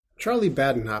Charlie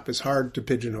Badenhop is hard to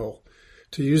pigeonhole.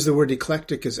 To use the word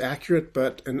eclectic is accurate,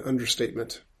 but an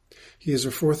understatement. He is a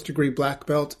 4th-degree black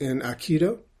belt in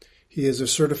Aikido. He is a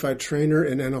certified trainer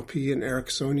in NLP and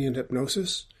Ericksonian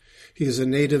hypnosis. He is a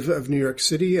native of New York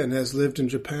City and has lived in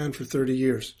Japan for 30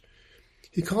 years.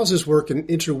 He calls his work an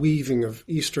interweaving of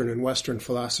Eastern and Western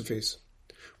philosophies.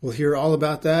 We'll hear all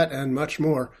about that and much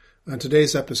more on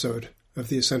today's episode of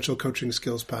the Essential Coaching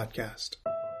Skills Podcast.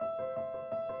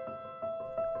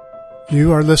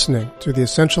 You are listening to the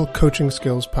Essential Coaching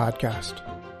Skills Podcast,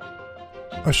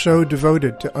 a show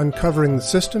devoted to uncovering the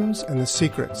systems and the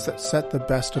secrets that set the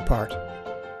best apart,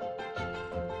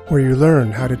 where you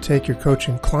learn how to take your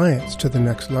coaching clients to the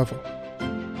next level,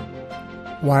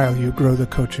 while you grow the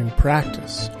coaching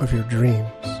practice of your dreams.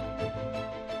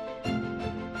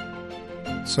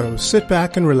 So sit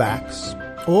back and relax,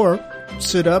 or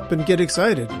sit up and get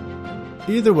excited.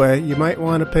 Either way, you might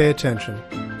want to pay attention.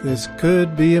 This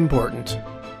could be important.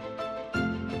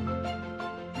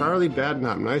 Charlie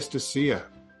Badenhop, nice to see you.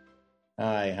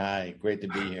 Hi. Great to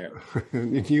be here.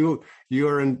 You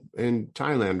are in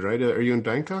Thailand, right? Are you in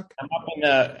Bangkok? I'm up in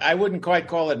I wouldn't quite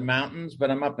call it mountains,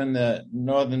 but I'm up in the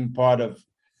northern part of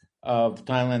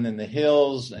Thailand in the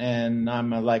hills, and I'm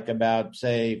like about,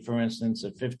 say, for instance, a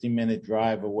 50-minute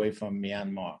drive away from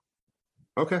Myanmar.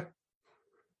 Okay.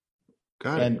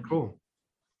 Got it. Cool.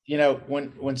 You know,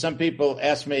 when some people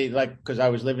ask me, like, because I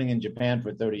was living in Japan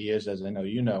for 30 years, as I know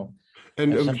you know.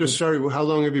 And I'm just sorry, how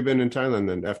long have you been in Thailand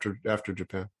then after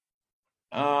Japan?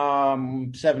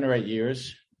 7 or 8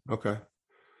 years. Okay.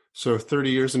 So 30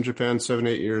 years in Japan, 7,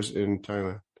 8 years in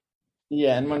Thailand.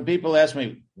 Yeah, and when people ask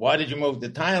me, why did you move to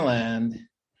Thailand?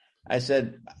 I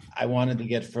said, I wanted to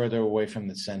get further away from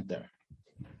the center.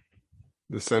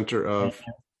 The center of?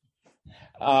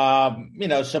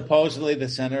 Supposedly the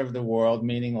center of the world,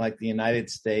 meaning like the United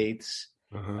States,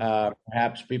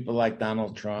 perhaps people like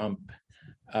Donald Trump.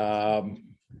 I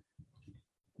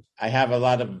have a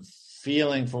lot of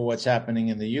feeling for what's happening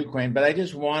in the Ukraine, but I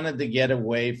just wanted to get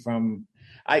away from,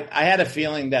 I had a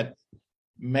feeling that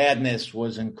madness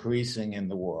was increasing in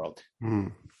the world.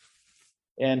 Mm.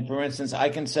 And for instance, I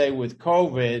can say with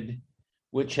COVID,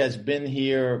 which has been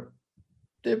here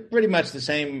pretty much the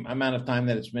same amount of time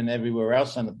that it's been everywhere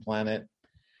else on the planet,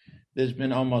 there's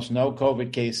been almost no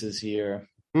COVID cases here.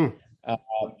 Mm.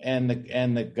 And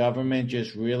the government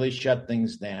just really shut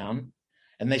things down,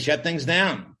 and they shut things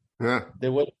down. Yeah.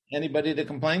 There wasn't anybody to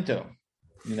complain to,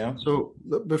 you know? So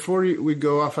before we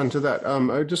go off onto that,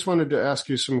 I just wanted to ask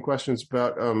you some questions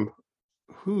about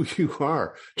who you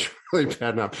are, Charlie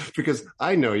Badenhop, because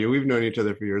I know you. We've known each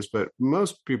other for years, but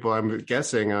most people, I'm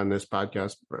guessing, on this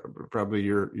podcast, probably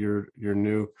you're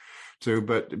new to,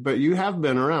 but you have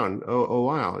been around a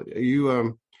while. You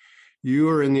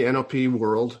are in the NLP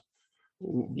world.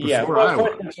 Yeah,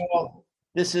 well,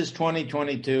 this is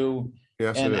 2022,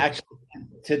 yes, and actually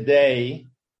today.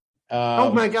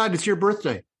 Oh my God! It's your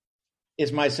birthday.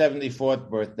 It's my 74th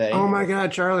birthday. Oh my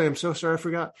God, Charlie! I'm so sorry, I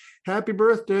forgot. Happy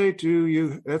birthday to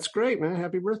you. That's great, man.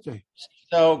 Happy birthday.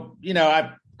 So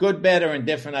good, bad, or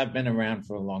indifferent, I've been around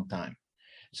for a long time.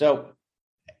 So,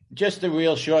 just the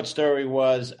real short story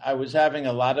was I was having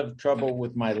a lot of trouble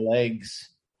with my legs.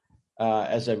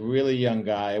 As a really young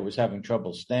guy, I was having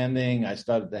trouble standing. I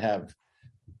started to have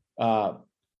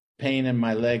pain in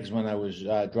my legs when I was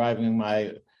driving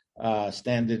my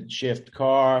standard shift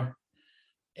car.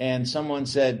 And someone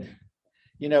said,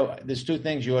 there's 2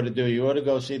 things you ought to do. You ought to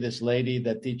go see this lady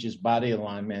that teaches body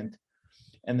alignment.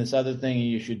 And this other thing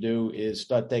you should do is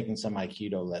start taking some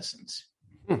Aikido lessons.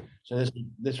 So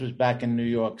this was back in New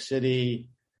York City.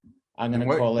 I'm going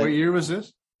to call it. What year was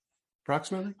this?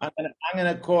 Approximately? I'm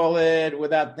going to call it,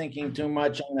 without thinking too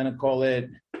much, I'm going to call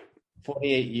it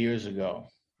 48 years ago.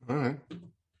 All right.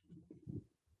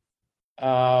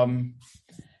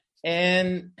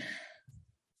 And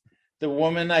the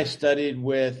woman I studied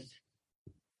with,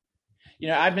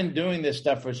 I've been doing this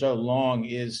stuff for so long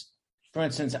is, for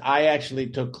instance, I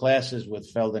actually took classes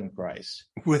with Feldenkrais.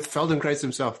 With Feldenkrais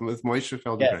himself, with Moshe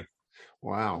Feldenkrais. Yeah.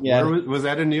 Wow. Yeah. Was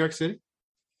that in New York City?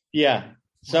 Yeah.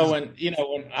 So when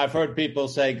I've heard people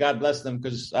say, God bless them,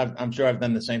 because I'm sure I've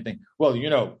done the same thing. Well,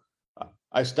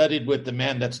 I studied with the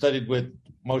man that studied with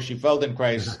Moshe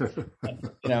Feldenkrais,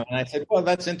 and I said, well,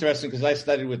 that's interesting because I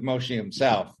studied with Moshe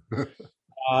himself.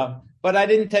 But I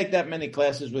didn't take that many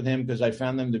classes with him because I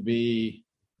found him to be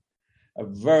a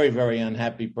very, very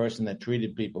unhappy person that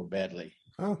treated people badly.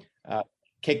 Oh.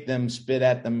 Kicked them, spit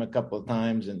at them a couple of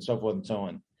times, and so forth and so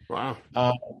on. Wow.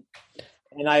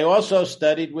 And I also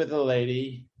studied with a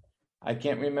lady, I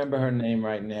can't remember her name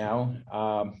right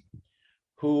now,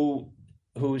 who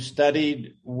who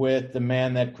studied with the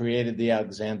man that created the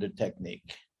Alexander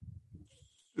technique.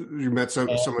 You met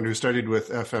someone who studied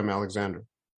with F.M. Alexander.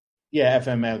 Yeah,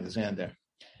 F.M. Alexander.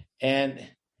 And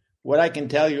what I can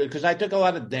tell you, because I took a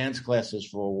lot of dance classes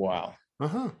for a while.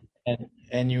 Uh-huh.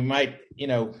 And you might,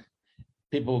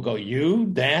 people will go, you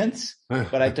dance?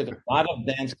 But I took a lot of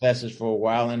dance classes for a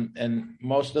while, and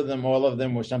most of them, all of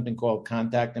them were something called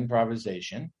contact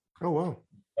improvisation. Oh, wow.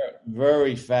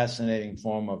 Very fascinating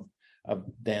form of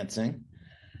dancing.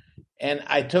 And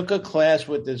I took a class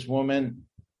with this woman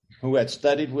who had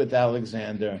studied with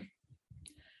Alexander.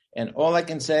 And all I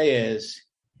can say is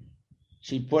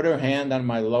she put her hand on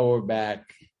my lower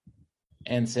back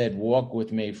and said, walk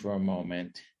with me for a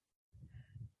moment.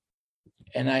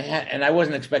 And I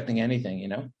wasn't expecting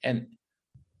anything, and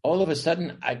all of a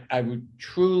sudden I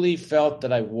truly felt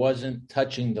that I wasn't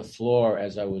touching the floor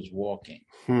as I was walking.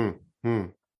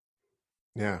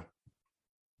 Yeah.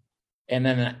 And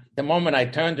then the moment I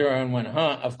turned to her and went,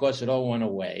 of course it all went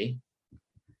away.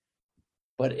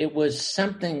 But it was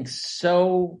something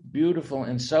so beautiful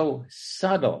and so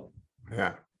subtle.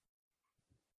 Yeah.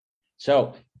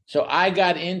 So I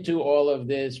got into all of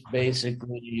this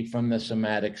basically from the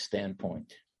somatic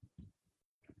standpoint.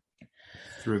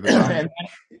 Through the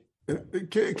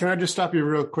Can I just stop you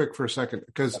real quick for a second?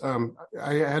 Because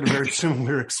I had a very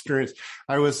similar experience.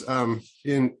 I was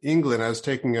in England. I was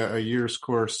taking a year's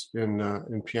course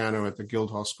in piano at the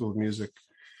Guildhall School of Music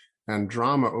and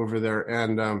Drama over there.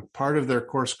 And part of their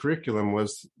course curriculum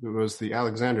was the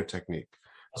Alexander technique.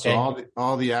 Okay. So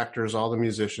all the actors, all the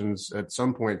musicians at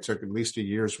some point took at least a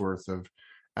year's worth of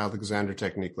Alexander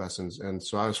technique lessons. And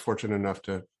so I was fortunate enough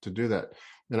to do that.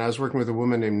 And I was working with a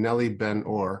woman named Nellie Ben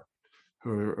Orr,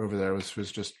 who over there was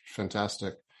just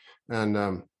fantastic.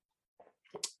 And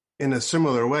in a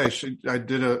similar way, I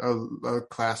did a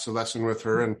class, a lesson with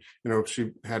her, and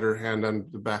she had her hand on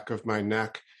the back of my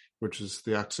neck, which is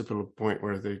the occipital point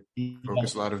where they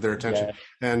focus a lot of their attention,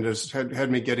 and just had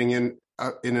me getting in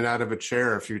and out of a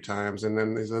chair a few times, and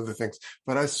then these other things.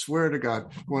 But I swear to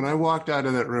God, when I walked out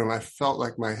of that room, I felt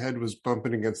like my head was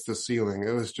bumping against the ceiling.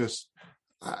 It was just,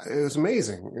 it was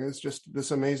amazing. It was just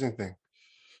this amazing thing.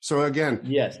 So again,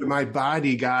 yes, my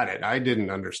body got it. I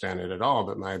didn't understand it at all,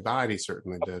 but my body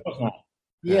certainly did.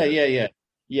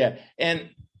 Yeah. And,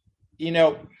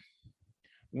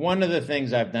 one of the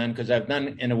things I've done, because I've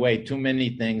done in a way too many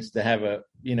things to have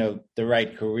the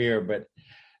right career, but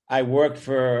I worked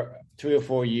for 3 or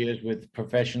 4 years with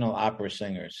professional opera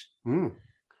singers.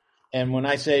 And when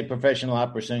I say professional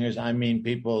opera singers, I mean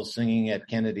people singing at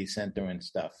Kennedy Center and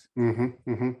stuff.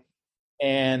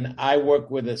 And I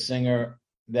worked with a singer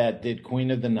that did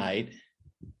Queen of the Night.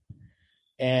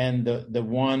 And the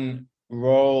one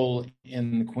role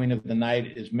in Queen of the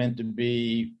Night is meant to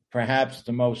be perhaps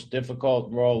the most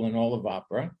difficult role in all of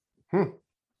opera.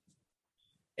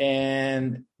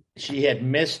 And she had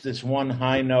missed this one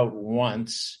high note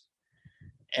once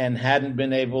and hadn't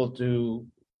been able to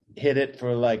hit it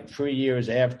for like 3 years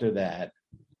after that.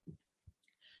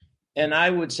 And I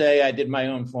would say I did my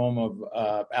own form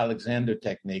of Alexander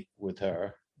technique with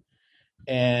her.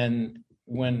 And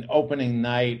when opening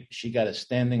night, she got a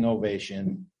standing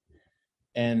ovation.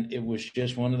 And it was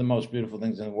just one of the most beautiful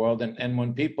things in the world. And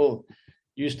when people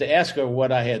used to ask her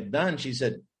what I had done, she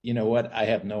said, you know what, I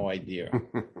have no idea.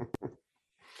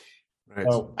 Right.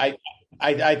 So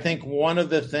I think one of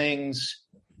the things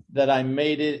that I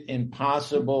made it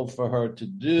impossible for her to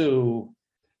do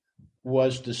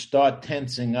was to start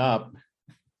tensing up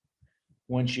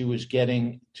when she was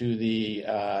getting to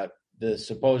the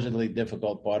supposedly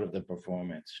difficult part of the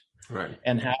performance. Right.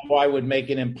 And how I would make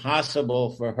it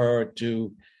impossible for her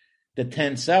to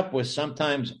tense up was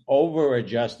sometimes over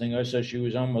adjusting her, so she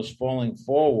was almost falling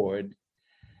forward.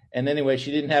 And anyway,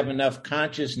 she didn't have enough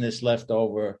consciousness left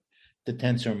over to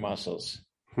tense her muscles.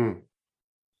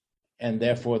 And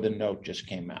therefore the note just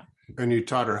came out. And you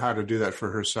taught her how to do that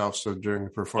for herself, so during the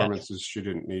performances, she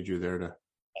didn't need you there to...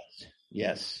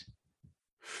 Yes.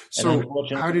 So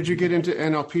how did you get into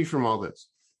NLP from all this?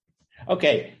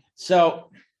 Okay, so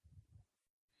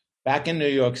back in New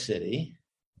York City,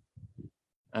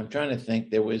 I'm trying to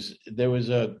think, there was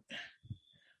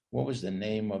what was the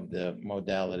name of the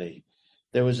modality?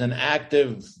 There was an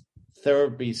active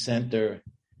therapy center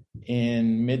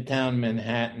in Midtown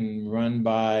Manhattan run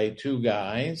by 2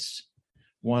 guys.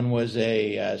 One was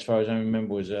as far as I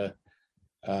remember, was a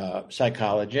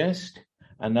psychologist.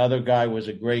 Another guy was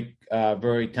a great,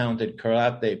 very talented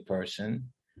karate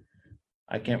person.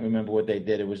 I can't remember what they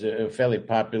did. It was a fairly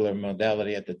popular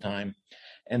modality at the time.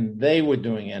 And they were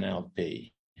doing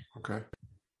NLP. Okay.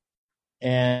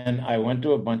 And I went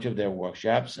to a bunch of their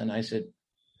workshops and I said,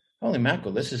 holy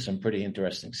mackerel, this is some pretty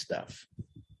interesting stuff.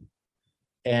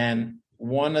 And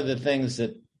one of the things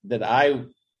that I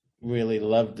really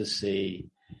love to see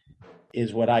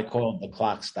is what I call the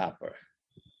clock stopper.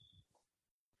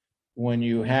 When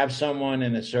you have someone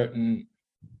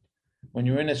when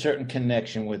you're in a certain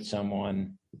connection with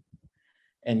someone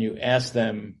and you ask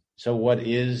them, so what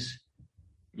is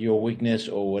your weakness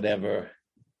or whatever,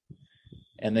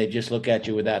 and they just look at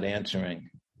you without answering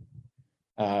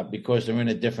because they're in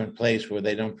a different place where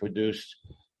they don't produce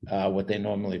what they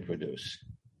normally produce.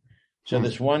 So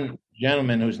this one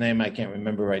gentleman whose name I can't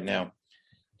remember right now,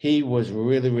 he was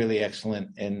really, really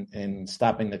excellent in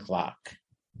stopping the clock.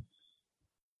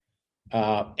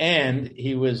 And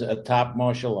he was a top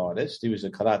martial artist. He was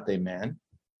a karate man.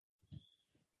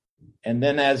 And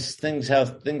then as things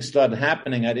started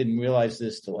happening, I didn't realize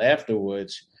this till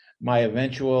afterwards. My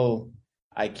eventual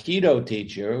Aikido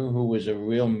teacher, who was a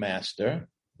real master,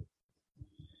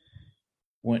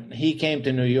 when he came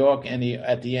to New York, and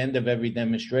at the end of every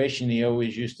demonstration, he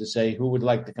always used to say, who would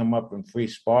like to come up and free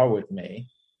spar with me?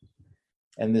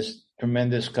 And this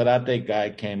tremendous karate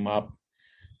guy came up,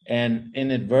 and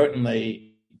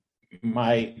inadvertently,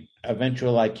 my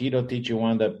eventual Aikido teacher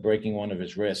wound up breaking one of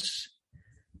his wrists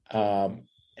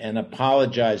and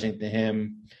apologizing to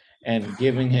him and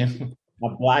giving him a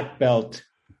black belt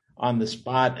on the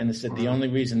spot. And it said, the only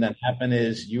reason that happened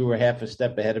is you were half a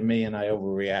step ahead of me and I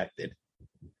overreacted.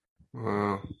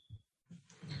 Wow.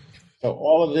 So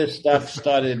all of this stuff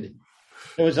started.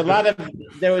 There was a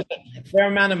fair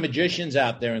amount of magicians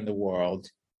out there in the world.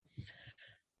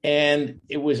 And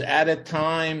it was at a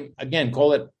time, again,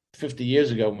 call it 50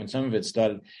 years ago when some of it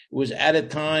started. It was at a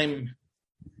time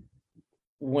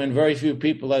when very few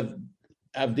people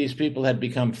of these people had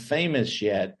become famous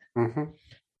yet. Mm-hmm.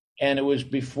 And it was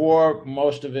before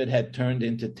most of it had turned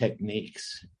into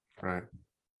techniques. Right.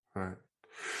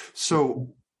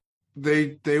 So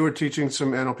they were teaching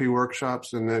some NLP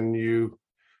workshops, and then you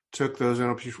took those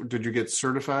NLP. Did you get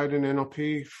certified in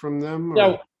NLP from them? Or?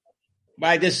 So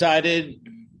I decided,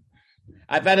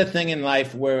 I've had a thing in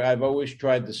life where I've always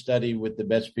tried to study with the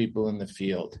best people in the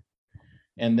field.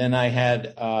 And then I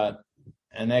had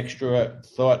an extra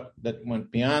thought that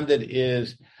went beyond it,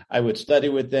 is I would study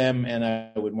with them and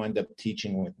I would wind up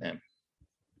teaching with them,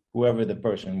 whoever the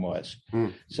person was.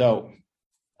 So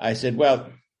I said,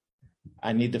 well,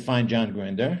 I need to find John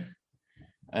Grinder,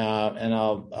 and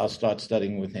I'll start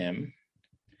studying with him.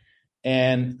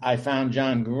 And I found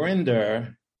John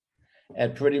Grinder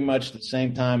at pretty much the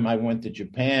same time I went to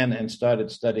Japan and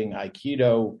started studying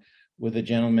Aikido with a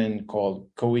gentleman called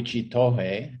Koichi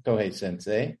Tohei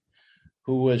Sensei,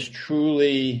 who was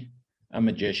truly a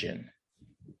magician.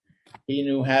 He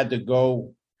knew how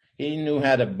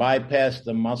to bypass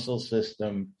the muscle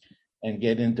system and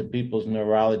get into people's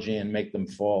neurology and make them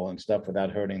fall and stuff without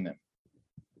hurting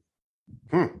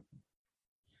them.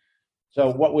 So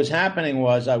what was happening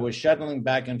was I was shuttling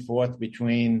back and forth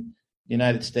between the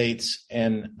United States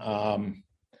and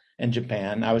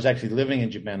Japan. I was actually living in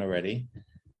Japan already.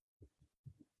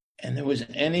 And there was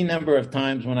any number of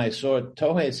times when I saw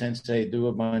Tohei Sensei do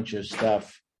a bunch of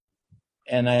stuff.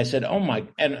 And I said,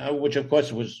 which of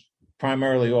course was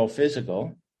primarily all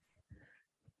physical.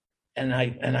 And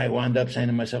I wound up saying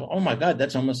to myself, oh my God,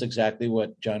 that's almost exactly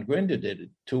what John Grinder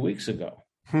did 2 weeks ago.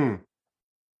 And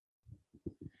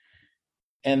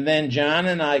then John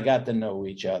and I got to know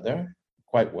each other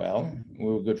quite well. We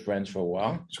were good friends for a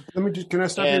while. So can I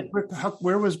stop you quick?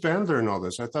 Where was Bandler in all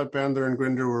this? I thought Bandler and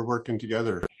Grinder were working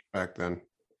together back then.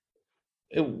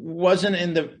 It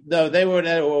wasn't they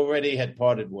already had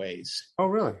parted ways. Oh,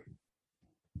 really?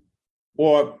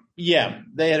 Or, yeah,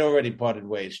 they had already parted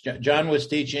ways. John was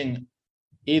teaching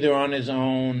either on his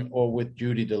own or with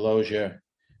Judy Delozier,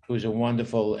 who's a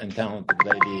wonderful and talented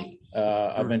lady.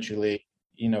 Eventually,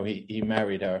 he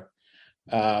married her.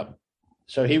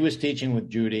 So he was teaching with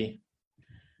Judy,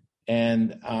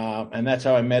 and that's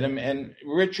how I met him. And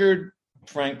Richard,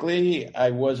 frankly,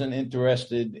 I wasn't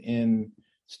interested in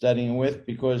studying with,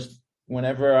 because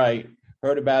whenever I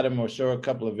heard about him or saw a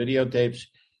couple of videotapes,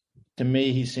 to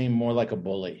me, he seemed more like a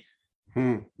bully.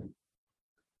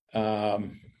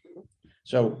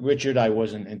 So Richard, I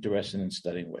wasn't interested in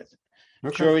studying with.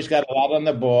 Okay. Sure, he's got a lot on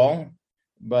the ball,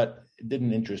 but it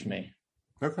didn't interest me.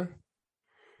 Okay.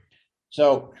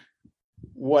 So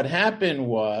what happened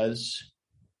was,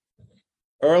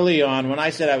 early on, when I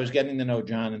said I was getting to know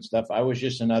John and stuff, I was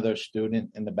just another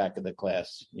student in the back of the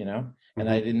class, and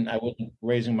I wasn't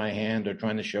raising my hand or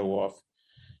trying to show off.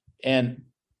 And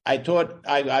I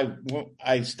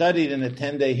studied in a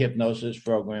 10-day hypnosis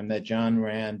program that John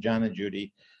ran, John and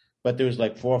Judy, but there was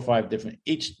like 4 or 5 different,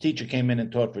 each teacher came in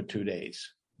and taught for 2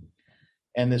 days.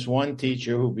 And this one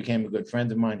teacher who became a good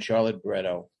friend of mine, Charlotte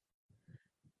Bretto,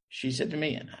 she said to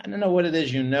me, I don't know what it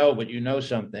is but you know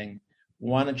something.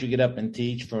 Why don't you get up and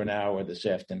teach for an hour this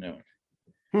afternoon?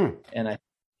 And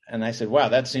I said, wow,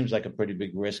 that seems like a pretty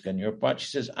big risk on your part. She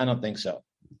says, I don't think so.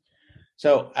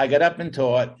 So I got up and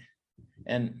taught,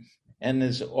 and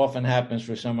this often happens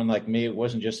for someone like me. It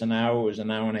wasn't just an hour, it was an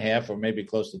hour and a half, or maybe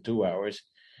close to 2 hours.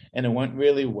 And it went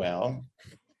really well.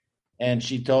 And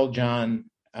she told John,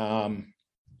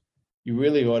 you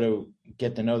really ought to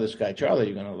get to know this guy, Charlie.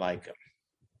 You're going to like him.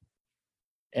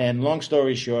 And long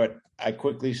story short, I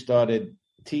quickly started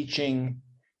teaching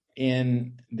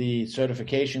in the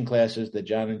certification classes that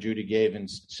John and Judy gave in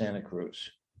Santa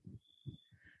Cruz.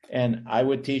 And I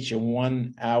would teach a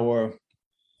 1 hour,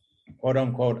 quote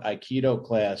unquote, Aikido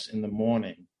class in the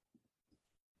morning.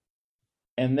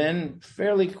 And then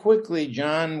fairly quickly,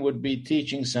 John would be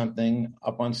teaching something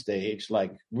up on stage,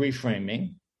 like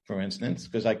reframing, for instance,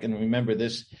 because I can remember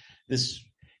this,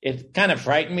 it kind of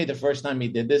frightened me the first time he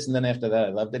did this. And then after that, I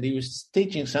loved it. He was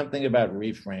teaching something about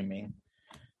reframing.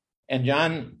 And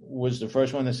John was the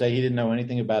first one to say he didn't know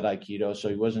anything about Aikido, so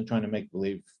he wasn't trying to make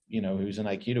believe, he was an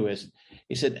Aikidoist.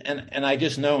 He said, and I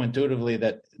just know intuitively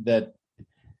that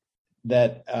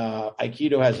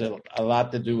Aikido has a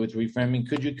lot to do with reframing.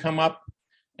 Could you come up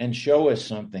and show us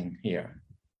something here?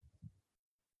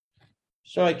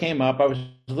 So I came up. I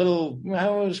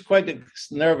was quite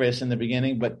nervous in the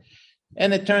beginning,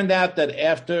 and it turned out that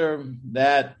after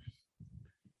that,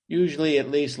 usually at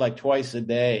least like twice a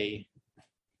day,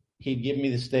 he'd give me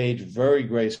the stage very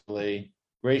graciously,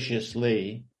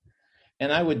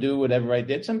 and I would do whatever I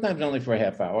did, sometimes only for a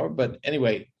half hour. But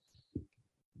anyway,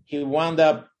 he wound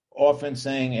up often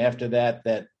saying after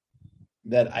that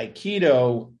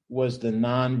Aikido was the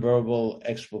nonverbal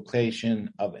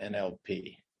explication of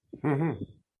NLP. Mm-hmm.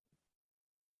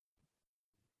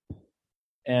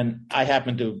 And I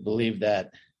happen to believe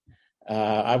that.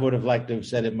 I would have liked to have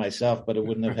said it myself, but it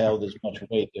wouldn't have held as much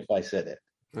weight if I said it.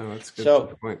 Oh, that's a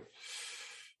good point.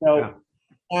 So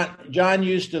John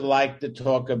used to like to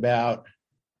talk about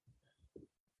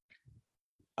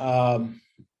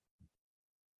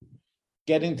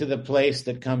getting to the place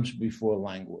that comes before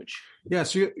language.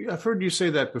 Yes, I've heard you say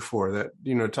that before, that,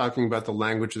 talking about the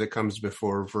language that comes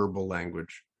before verbal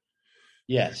language.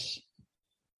 Yes.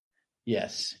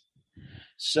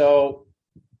 So,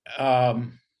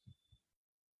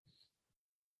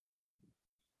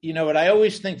 what I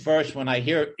always think first when I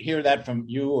hear that from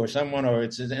you or someone, or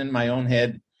it's in my own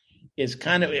head, is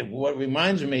kind of what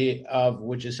reminds me of,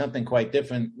 which is something quite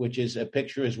different, which is a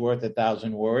picture is worth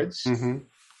 1,000 words. Mm-hmm.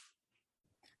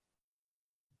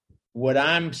 What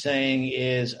I'm saying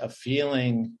is a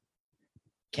feeling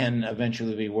can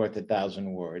eventually be worth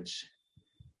 1,000 words,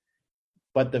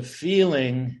 but the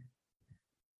feeling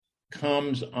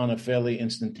comes on a fairly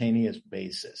instantaneous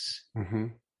basis. Mm-hmm.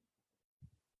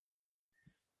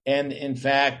 And in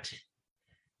fact,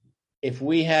 if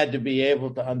we had to be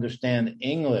able to understand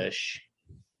English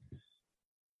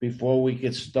before we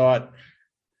could start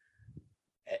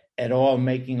at all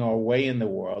making our way in the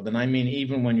world, and I mean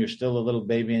even when you're still a little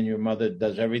baby and your mother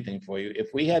does everything for you, if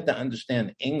we had to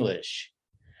understand English,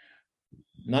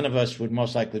 none of us would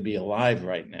most likely be alive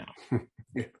right now.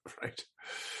 Yeah, right.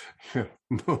 Yeah,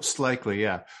 most likely,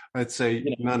 yeah. I'd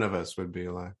say none of us would be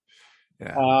alive.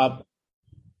 Yeah.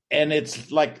 And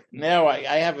it's like now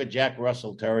I have a Jack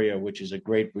Russell Terrier, which is a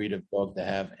great breed of dog to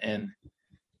have. And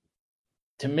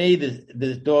to me,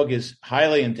 the dog is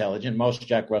highly intelligent. Most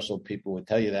Jack Russell people would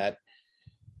tell you that.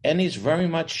 And she is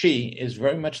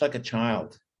very much like a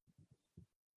child.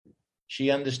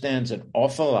 She understands an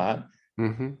awful lot.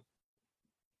 Mm-hmm.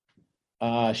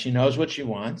 She knows what she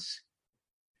wants.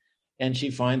 And she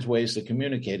finds ways to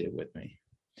communicate it with me.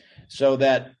 So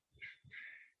that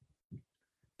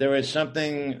there is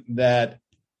something that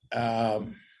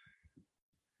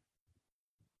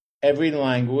every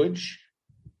language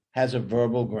has a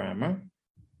verbal grammar.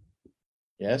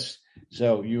 Yes.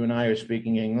 So you and I are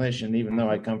speaking English, and even though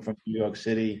I come from New York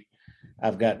City,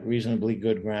 I've got reasonably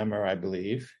good grammar, I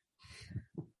believe.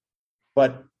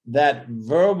 But that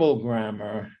verbal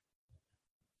grammar,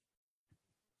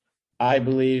 I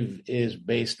believe, is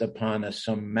based upon a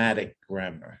somatic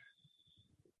grammar.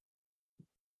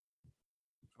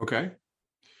 Okay.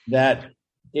 That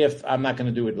if I'm not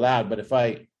going to do it loud, but if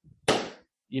I,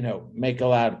 make a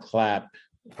loud clap,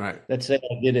 right. Let's say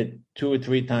I did it 2 or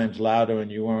 3 times louder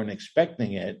and you weren't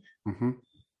expecting it, mm-hmm.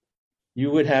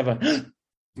 You would have a,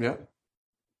 yeah,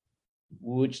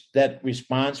 which that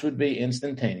response would be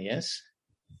instantaneous.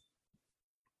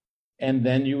 And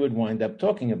then you would wind up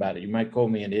talking about it. You might call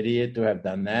me an idiot to have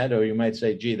done that, or you might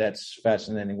say, gee, that's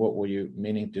fascinating. What were you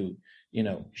meaning to,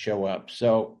 show up?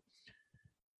 So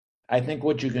I think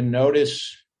what you can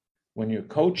notice when you're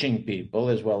coaching people,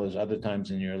 as well as other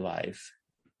times in your life,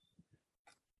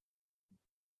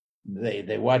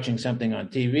 they're watching something on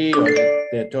TV, or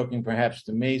they're talking perhaps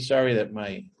to me. Sorry that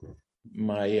my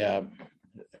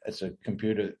it's a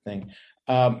computer thing.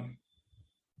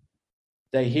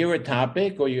 They hear a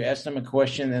topic, or you ask them a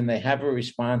question, and they have a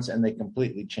response, and they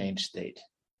completely change state.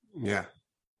 Yeah.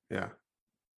 Let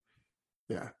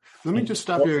me just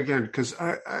stop you again, because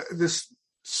this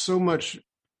so much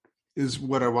is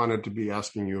what I wanted to be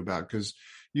asking you about, because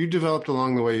you developed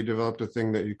along the way, you developed a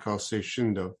thing that you call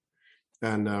Seishindo.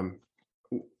 And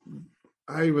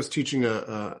I was teaching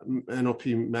a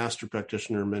NLP master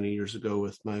practitioner many years ago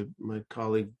with my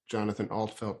colleague, Jonathan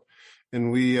Altfelt.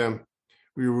 And we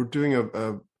were doing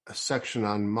a section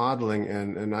on modeling,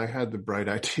 and I had the bright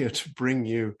idea to bring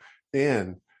you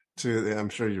in to, I'm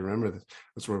sure you remember this.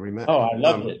 That's where we met. Oh, I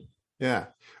loved it. Yeah.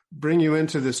 Bring you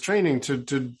into this training to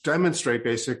demonstrate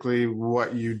basically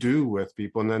what you do with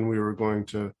people. And then we were going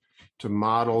to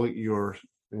model your,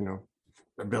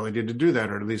 ability to do that,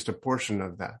 or at least a portion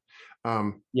of that.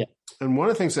 And one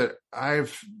of the things that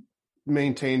I've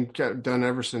maintained, done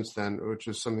ever since then, which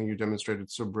is something you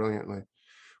demonstrated so brilliantly,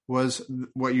 was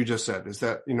what you just said, is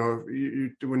that,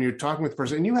 when you're talking with the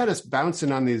person, and you had us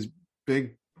bouncing on these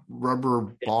big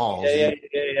rubber balls.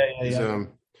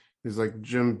 These like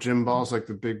gym balls, like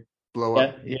the big blow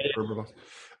up rubber balls.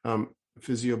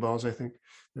 Physio balls, I think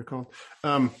they're called.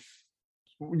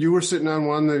 You were sitting on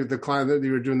one, the client that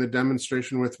you were doing the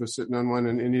demonstration with was sitting on one,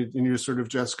 and you sort of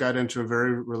just got into a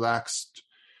very relaxed,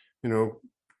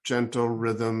 gentle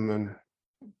rhythm and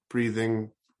breathing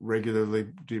regularly,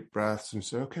 deep breaths, and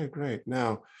said, okay, great.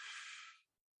 Now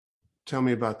tell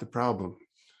me about the problem,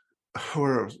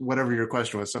 or whatever your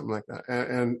question was, something like that.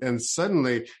 And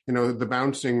suddenly,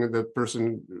 the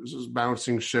person's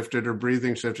bouncing shifted, or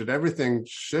breathing shifted, everything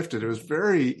shifted. It was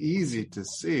very easy to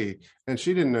see. And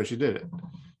she didn't know she did it.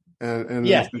 And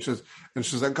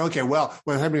she's like, okay, well,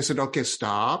 what happened? He said, okay,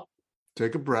 stop,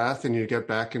 take a breath, and you get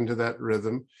back into that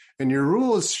rhythm. And your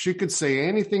rule is she could say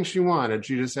anything she wanted.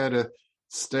 She just had to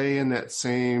stay in that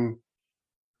same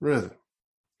rhythm.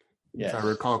 Yes. If I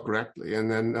recall correctly.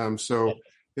 And then,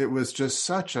 it was just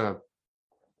such a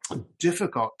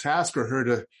difficult task for her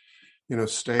to,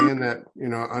 stay in that,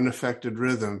 unaffected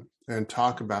rhythm and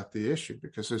talk about the issue,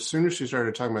 because as soon as she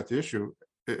started talking about the issue,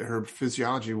 her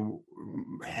physiology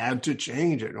had to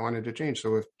change. It wanted to change.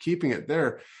 So if keeping it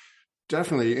there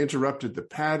definitely interrupted the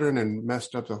pattern and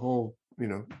messed up the whole,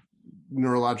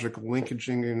 neurological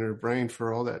linkaging in her brain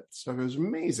for all that stuff. It was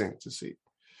amazing to see.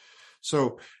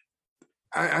 So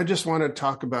I just want to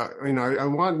talk about, I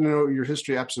want to know your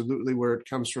history, absolutely, where it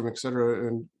comes from, et cetera.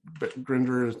 And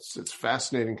Grinder, it's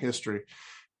fascinating history.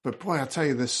 But boy, I'll tell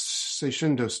you, this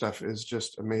Seishindo stuff is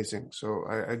just amazing. So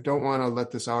I don't want to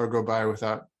let this hour go by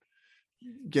without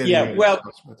getting about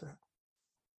that.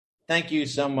 Thank you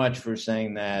so much for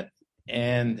saying that.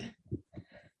 And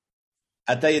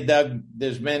I tell you, Doug,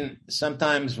 there's been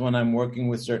sometimes when I'm working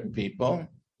with certain people,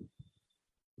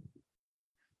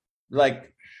 like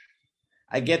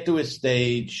I get to a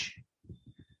stage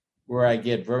where I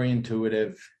get very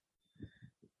intuitive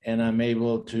and I'm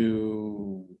able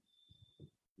to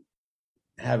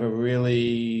have a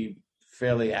really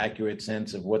fairly accurate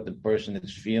sense of what the person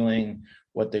is feeling,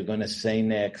 what they're going to say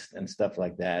next, and stuff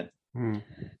like that.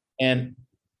 And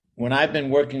when I've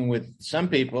been working with some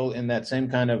people in that same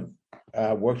kind of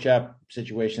workshop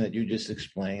situation that you just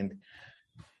explained,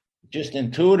 just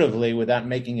intuitively, without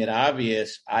making it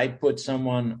obvious, I put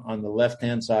someone on the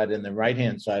left-hand side and the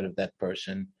right-hand side of that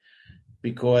person,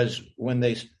 because when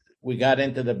we got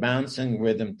into the bouncing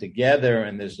rhythm together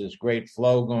and there's this great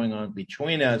flow going on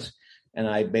between us, and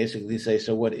I basically say,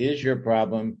 so what is your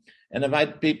problem? And I've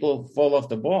had people fall off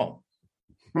the ball.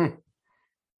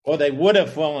 Or they would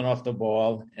have fallen off the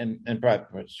ball and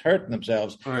perhaps hurt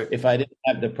themselves if I didn't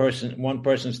have one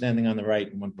person standing on the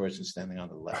right and one person standing on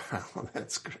the left. Wow,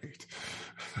 that's great.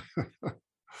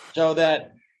 So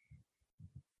that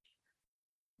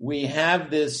we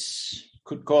have this,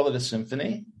 could call it a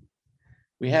symphony.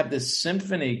 We have this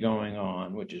symphony going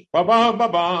on, which is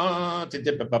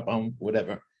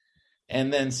whatever.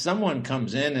 And then someone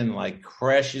comes in and like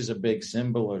crashes a big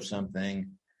cymbal or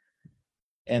something,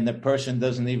 and the person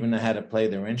doesn't even know how to play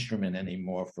their instrument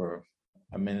anymore for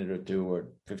a minute or two or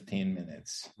 15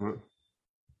 minutes.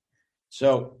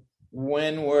 So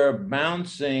when we're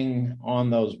bouncing on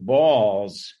those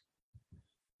balls,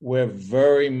 we're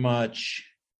very much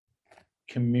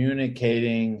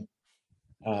communicating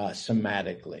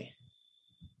somatically.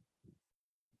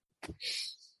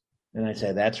 And I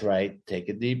say, that's right. Take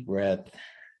a deep breath.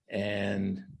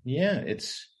 And yeah,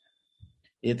 it's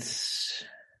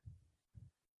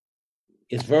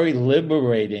very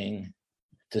liberating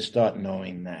to start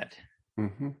knowing that.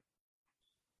 Mm-hmm.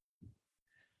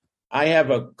 I have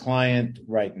a client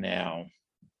right now,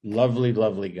 lovely,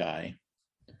 lovely guy,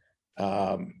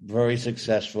 very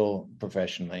successful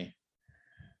professionally.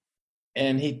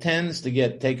 And he tends to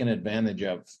get taken advantage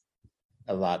of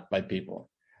a lot by people.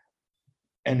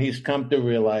 And he's come to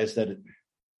realize that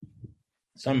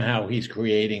somehow he's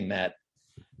creating that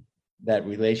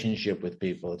relationship with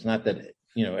people. It's not that,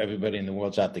 everybody in the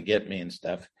world's out to get me and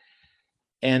stuff.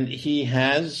 And he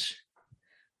has,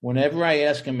 whenever I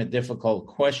ask him a difficult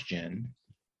question,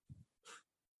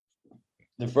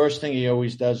 the first thing he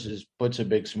always does is puts a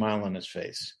big smile on his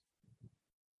face.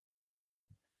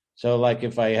 So like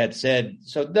if I had said,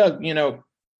 so Doug,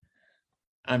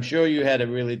 I'm sure you had a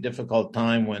really difficult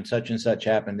time when such and such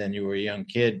happened and you were a young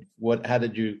kid. What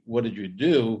did you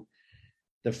do?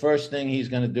 The first thing he's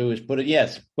going to do is put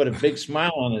a big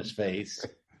smile on his face.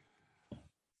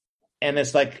 And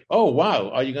it's like, oh, wow.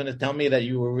 Are you going to tell me that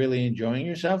you were really enjoying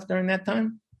yourself during that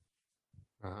time?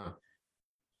 Uh-huh.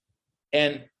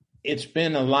 And it's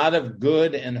been a lot of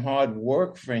good and hard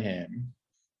work for him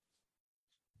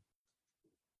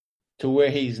to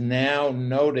where he's now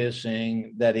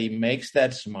noticing that he makes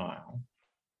that smile.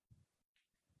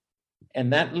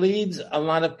 And that leads a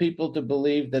lot of people to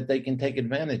believe that they can take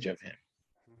advantage of him.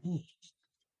 Mm-hmm.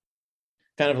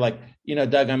 Kind of like,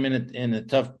 Doug, I'm in a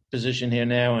tough position here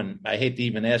now, and I hate to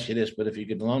even ask you this, but if you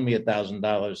could loan me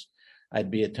 $1,000, I'd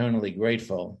be eternally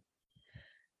grateful.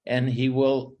 And he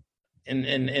will,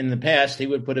 in the past, he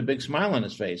would put a big smile on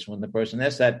his face when the person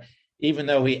asked that, even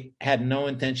though he had no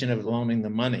intention of loaning the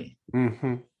money.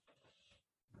 Mm-hmm.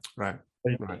 Right.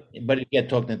 But he get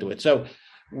talked into it. So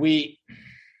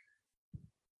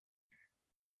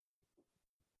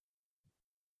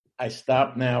I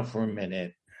stop now for a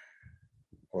minute,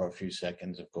 or a few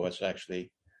seconds, of course, actually.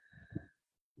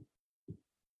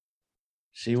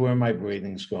 See where my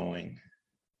breathing's going.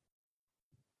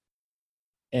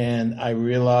 And I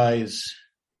realize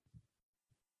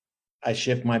I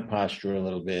shift my posture a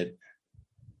little bit.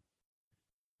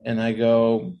 And I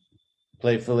go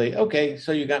playfully, okay,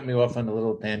 so you got me off on a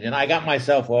little tangent. I got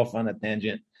myself off on a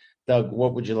tangent. Doug,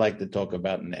 what would you like to talk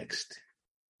about next?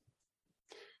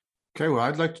 Okay, well,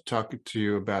 I'd like to talk to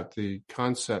you about the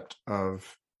concept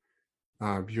of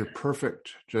you're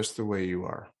perfect just the way you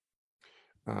are.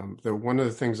 One of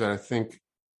the things that I think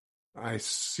I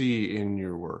see in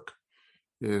your work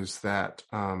is that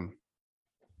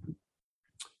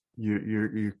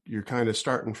you're kind of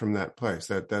starting from that place.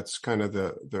 That's kind of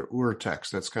the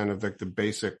ur-text. That's kind of like the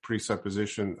basic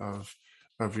presupposition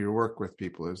of your work with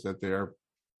people, is that they are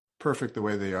perfect the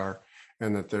way they are,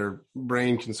 and that their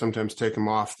brain can sometimes take them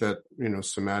off that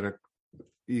somatic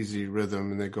easy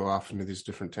rhythm, and they go off into these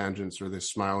different tangents, or they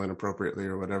smile inappropriately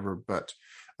or whatever. But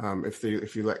if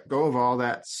you let go of all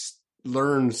that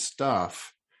learned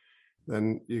stuff,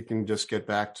 then you can just get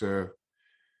back to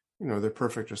they're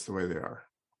perfect just the way they are.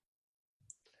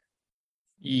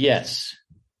 Yes.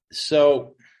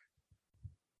 So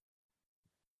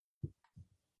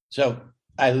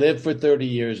I lived for 30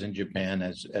 years in Japan,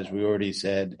 as we already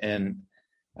said, and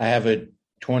I have a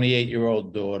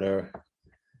 28-year-old daughter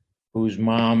whose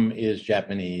mom is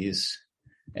Japanese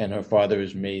and her father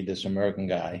is me, this American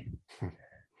guy.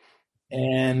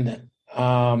 And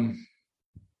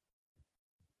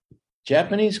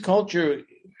Japanese culture,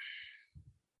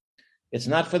 it's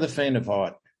not for the faint of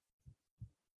heart.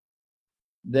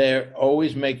 They're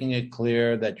always making it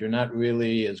clear that you're not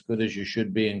really as good as you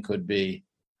should be and could be.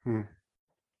 You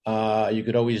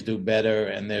could always do better,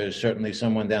 and there's certainly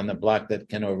someone down the block that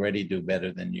can already do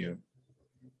better than you.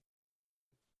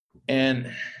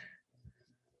 And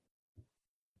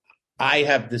I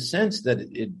have the sense that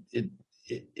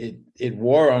it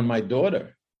wore on my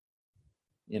daughter,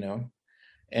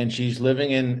 and she's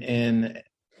living in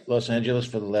Los Angeles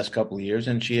for the last couple of years,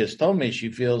 and she has told me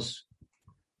she feels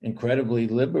incredibly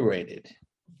liberated.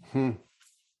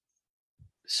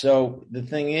 So the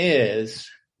thing is,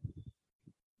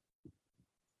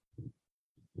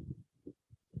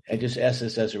 I just ask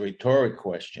this as a rhetoric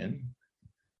question.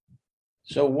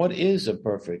 So what is a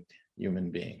perfect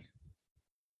human being?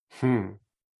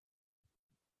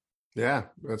 Yeah,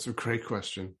 that's a great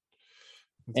question.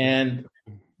 And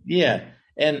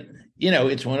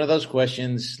it's one of those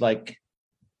questions like,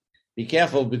 be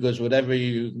careful, because whatever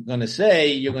you're going to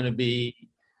say, you're going to be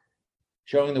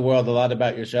showing the world a lot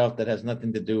about yourself that has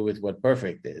nothing to do with what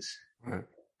perfect is. Right.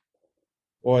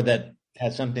 or that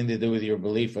has something to do with your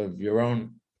belief of your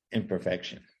own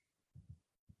imperfection.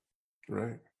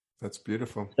 Right. That's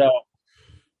beautiful.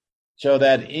 So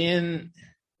that in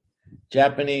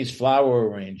Japanese flower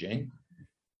arranging,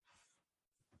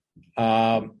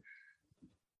 one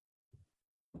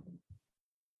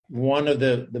of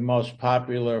the most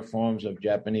popular forms of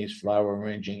Japanese flower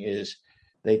arranging is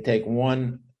they take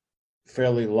one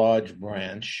fairly large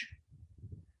branch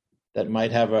that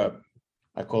might have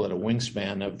I call it a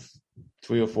wingspan of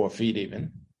 3 or 4 feet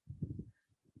even,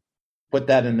 put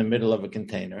that in the middle of a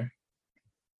container.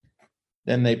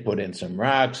 Then they put in some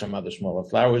rocks, some other smaller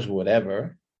flowers,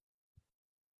 whatever.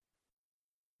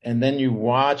 And then you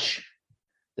watch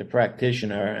the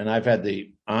practitioner, and I've had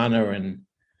the honor and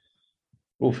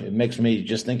it makes me,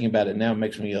 just thinking about it now,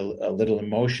 makes me a little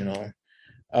emotional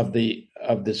of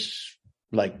this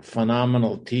like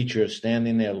phenomenal teacher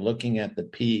standing there looking at the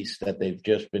piece that they've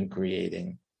just been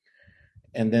creating.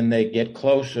 And then they get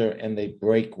closer and they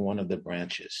break one of the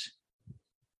branches.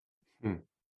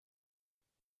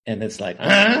 And it's like,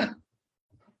 the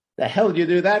hell did you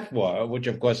do that for? Which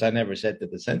of course I never said to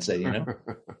the sensei,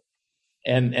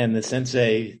 and the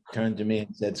sensei turned to me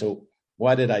and said, so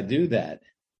why did I do that?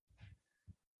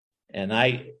 And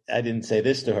I didn't say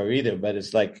this to her either, but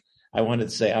it's like, I wanted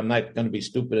to say, I'm not going to be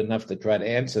stupid enough to try to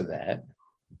answer that.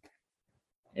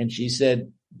 And she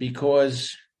said,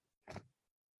 because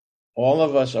all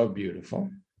of us are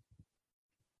beautiful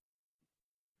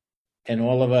and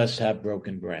all of us have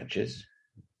broken branches.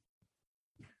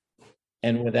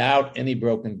 And without any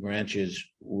broken branches,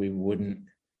 we wouldn't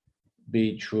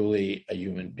be truly a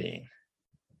human being.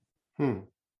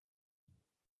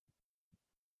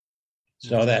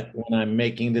 So that when I'm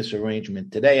making this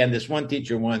arrangement today, and this one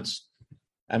teacher once,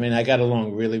 I got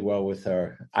along really well with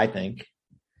her, I think.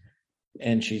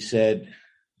 And she said,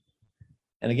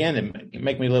 and again, it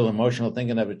make me a little emotional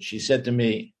thinking of it. She said to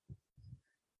me,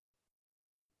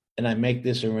 and I make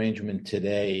this arrangement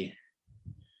today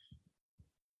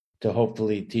to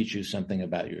hopefully teach you something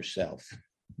about yourself.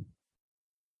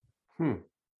 And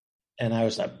I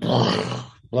was like,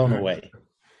 blown away,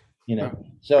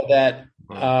 so that,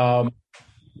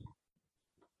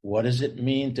 what does it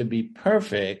mean to be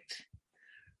perfect?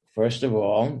 First of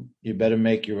all, you better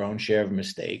make your own share of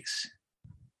mistakes.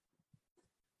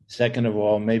 Second of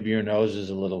all, maybe your nose is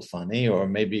a little funny, or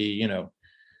maybe,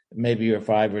 maybe you're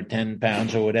 5 or 10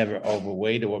 pounds or whatever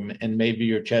overweight, and maybe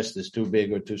your chest is too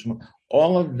big or too small.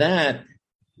 All of that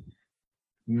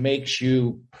makes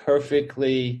you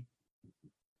perfectly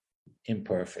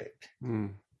imperfect.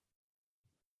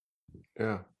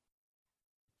 Yeah.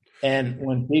 And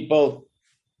when people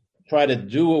try to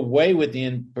do away with the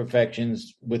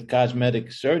imperfections with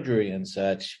cosmetic surgery and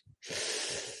such,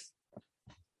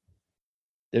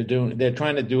 they're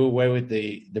trying to do away with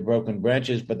the broken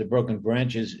branches, but the broken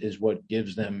branches is what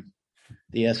gives them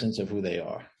the essence of who they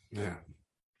are. Yeah.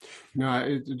 No,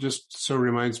 it just so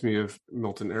reminds me of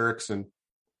Milton Erickson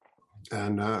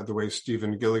and the way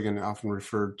Stephen Gilligan often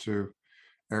referred to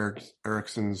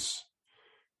Erickson's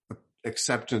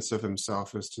acceptance of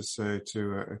himself is to say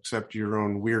to accept your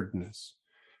own weirdness.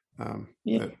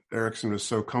 That Erickson was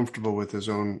so comfortable with his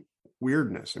own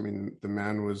weirdness. The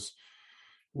man was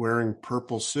wearing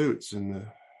purple suits in the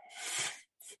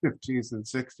 50s and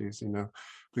 60s,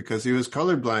 because he was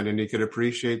colorblind and he could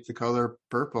appreciate the color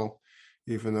purple,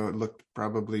 even though it looked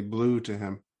probably blue to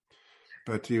him.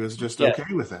 But he was just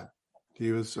okay with that.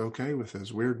 He was okay with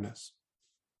his weirdness.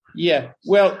 Yeah.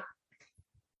 Well,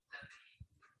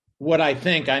 what I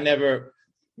think,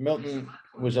 Milton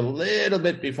was a little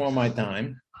bit before my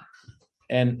time.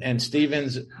 And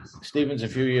Stephen's a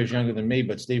few years younger than me,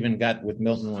 but Stephen got with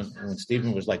Milton when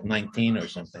Stephen was like 19 or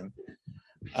something.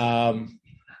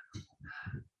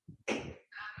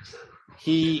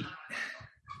 He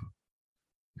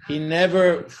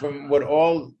never, from what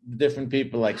all different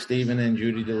people like Stephen and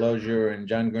Judy DeLozier and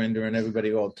John Grinder and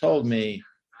everybody all told me,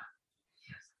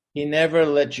 he never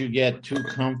let you get too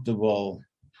comfortable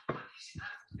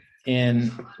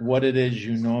in what it is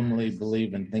you normally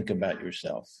believe and think about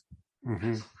yourself.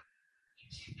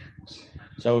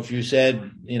 So if you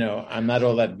said, I'm not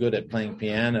all that good at playing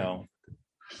piano,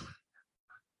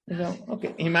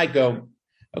 okay, he might go,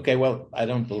 okay, well, I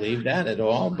don't believe that at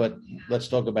all, but let's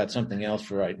talk about something else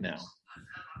for right now.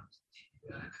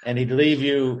 And he'd leave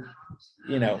you,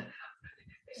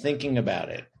 thinking about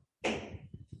it.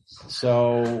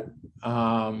 So,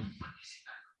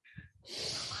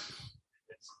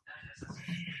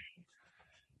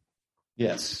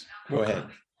 yes, go ahead.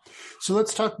 So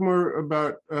let's talk more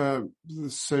about the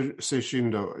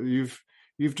Seishindo.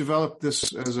 You've developed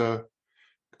this as a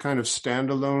kind of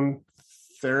standalone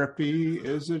therapy?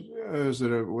 Is it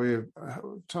a way of,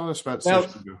 tell us about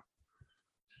Seishindo.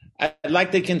 I'd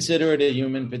like to consider it a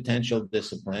human potential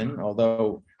discipline,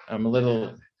 although I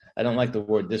don't like the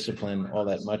word discipline all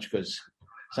that much because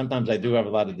sometimes I do have a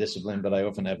lot of discipline, but I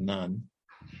often have none.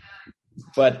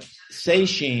 But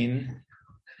seishin,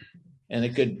 and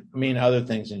it could mean other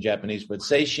things in Japanese, but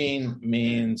seishin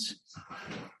means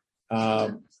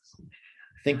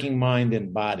thinking mind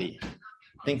and body.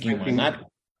 Thinking mind,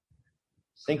 not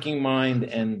thinking mind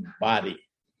and body.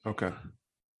 Okay.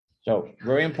 So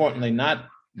very importantly, not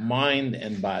mind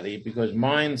and body, because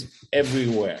mind's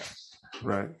everywhere.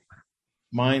 Right.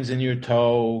 Mind's in your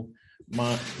toe,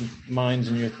 mind's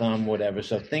in your thumb, whatever.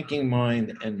 So thinking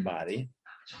mind and body.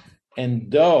 And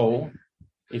do,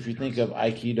 if you think of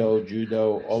Aikido,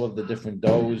 Judo, all of the different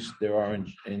do's there are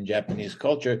in Japanese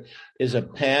culture, is a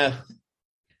path,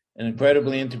 an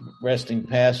incredibly interesting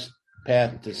path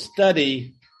to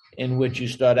study, in which you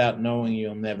start out knowing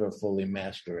you'll never fully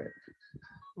master it.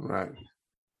 Right.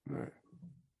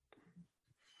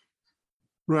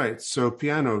 Right. So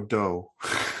piano do.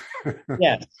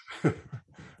 Yes.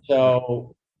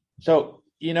 So,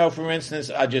 for instance,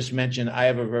 I just mentioned I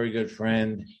have a very good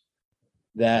friend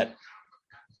that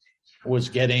was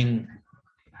getting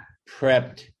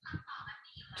prepped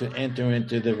to enter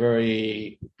into the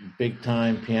very big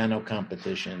time piano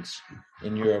competitions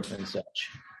in Europe and such.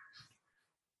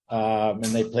 And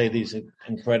they play these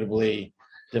incredibly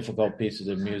difficult pieces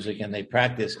of music, and they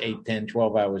practice 8, 10,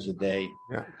 12 hours a day.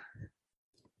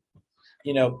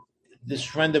 Yeah. This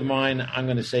friend of mine, I'm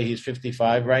going to say he's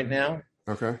 55 right now.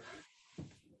 Okay.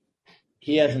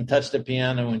 He hasn't touched a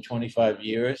piano in 25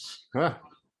 years. Huh.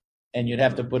 And you'd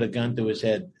have to put a gun to his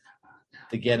head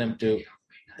to get him to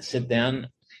sit down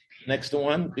next to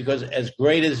one, because as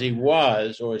great as he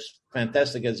was, or as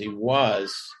fantastic as he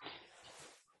was,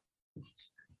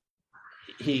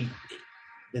 the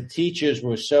teachers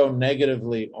were so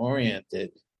negatively oriented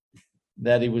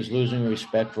that he was losing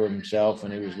respect for himself,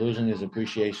 and he was losing his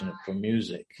appreciation for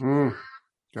music.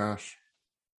 Gosh.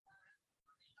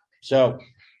 So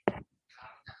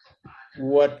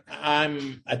what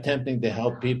I'm attempting to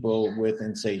help people with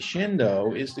in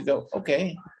Seishindo is to go,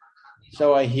 okay,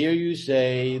 so I hear you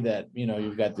say that,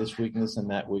 you've got this weakness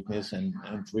and that weakness and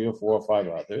 3 or 4 or 5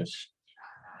 others.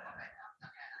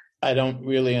 I don't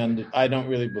really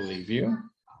believe you.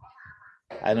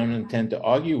 I don't intend to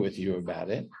argue with you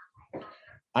about it.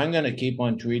 I'm going to keep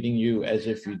on treating you as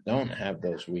if you don't have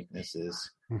those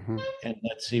weaknesses, and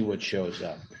let's see what shows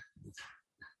up.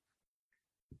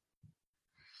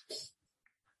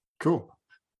 Cool.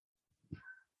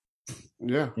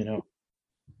 Yeah.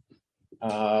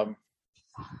 Go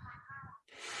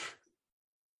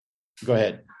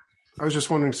ahead. I was just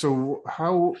wondering, so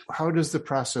how does the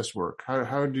process work?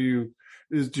 How do you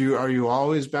are you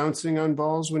always bouncing on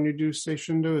balls when you do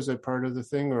seishindo? Is that part of the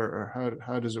thing, or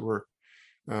how does it work?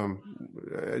 I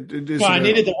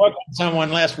needed to work on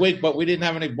someone last week, but we didn't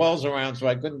have any balls around, so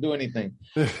I couldn't do anything.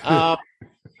 Yeah.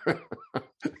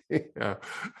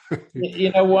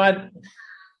 You know what?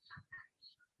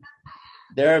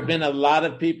 There have been a lot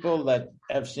of people that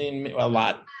have seen me, a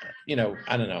lot, I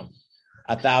don't know,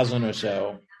 1,000 or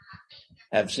so,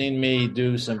 have seen me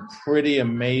do some pretty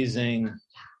amazing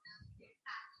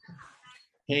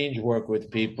change work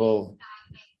with people,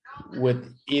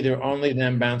 with either only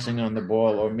them bouncing on the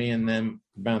ball or me and them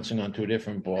bouncing on 2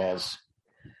 different balls.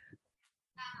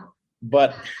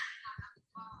 But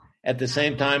at the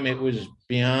same time, it was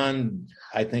beyond,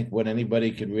 I think, what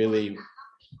anybody could really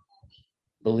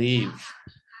believe.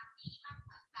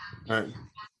 Right.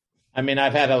 I mean,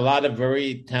 I've had a lot of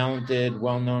very talented,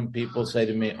 well-known people say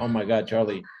to me, "Oh my God,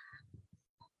 Charlie,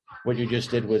 what you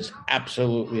just did was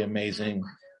absolutely amazing."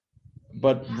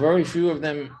 But very few of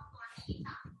them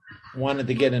wanted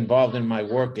to get involved in my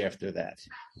work after that.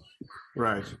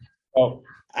 Right. So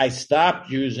I stopped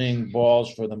using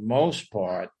balls for the most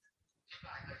part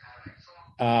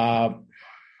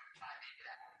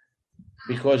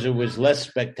because it was less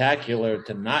spectacular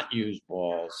to not use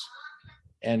balls.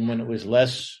 And when it was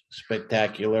less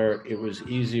spectacular, it was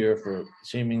easier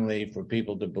seemingly for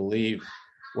people to believe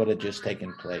what had just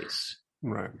taken place.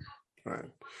 Right.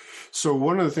 So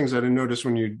one of the things that I noticed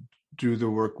when you did the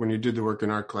work in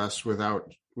art class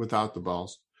without the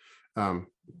balls, and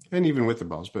even with the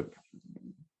balls, but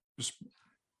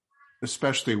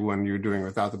especially when you're doing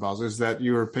without the balls, is that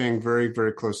you are paying very,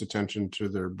 very close attention to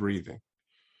their breathing.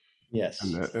 Yes.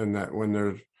 And that when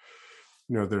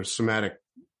there's somatic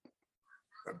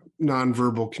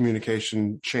nonverbal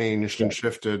communication changed and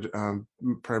shifted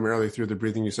primarily through the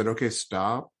breathing. You said, okay,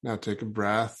 stop. Now take a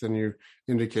breath. And you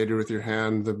indicated with your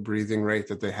hand the breathing rate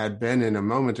that they had been in a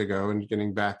moment ago and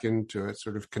getting back into it,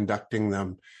 sort of conducting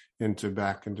them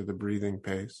back into the breathing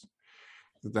pace.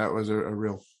 That was a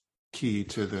real key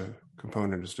to the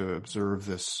component, is to observe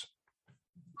this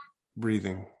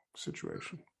breathing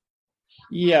situation.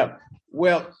 Yeah.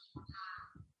 Well,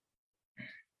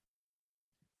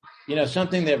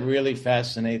 something that really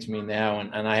fascinates me now,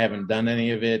 and I haven't done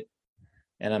any of it,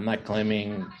 and I'm not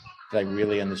claiming that I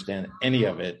really understand any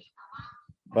of it,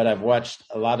 but I've watched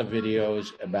a lot of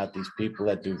videos about these people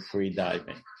that do free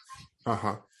diving.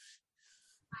 Uh-huh.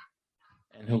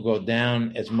 And who go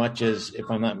down as much as, if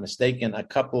I'm not mistaken, a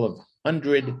couple of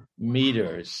 100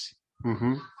 meters.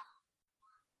 Mm-hmm.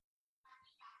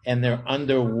 And they're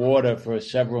underwater for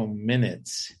several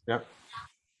minutes. Yep.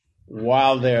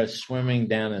 While they're swimming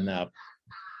down and up.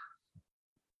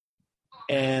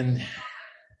 And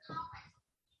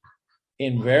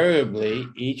invariably,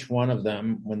 each one of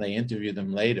them, when they interview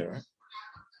them later,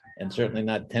 and certainly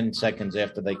not 10 seconds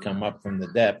after they come up from the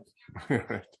depth,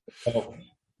 so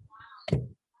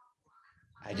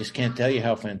I just can't tell you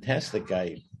how fantastic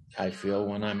I feel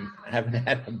when I haven't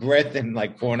had a breath in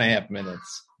like 4.5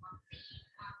 minutes.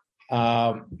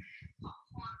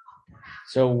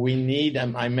 So we need,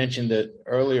 I mentioned it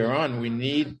earlier on, we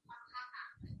need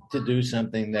to do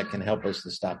something that can help us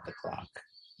to stop the clock.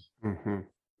 Mm-hmm.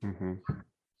 Mm-hmm.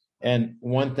 And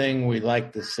one thing we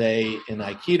like to say in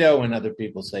Aikido, and other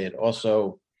people say it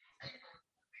also,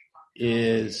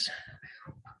 is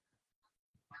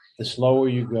the slower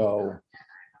you go,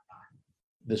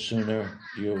 the sooner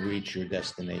you'll reach your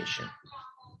destination.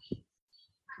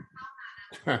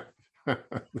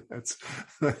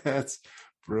 That's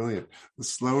brilliant. The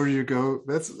slower you go,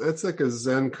 that's like a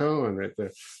Zen koan right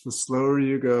there. The slower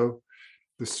you go,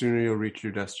 the sooner you'll reach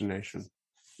your destination.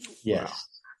 Yes. Wow.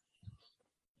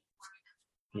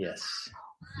 Yes.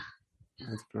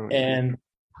 That's brilliant.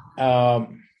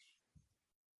 And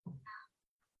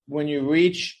when you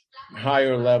reach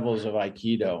higher levels of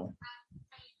Aikido,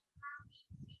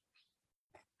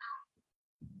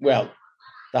 well,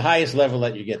 the highest level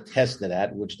that you get tested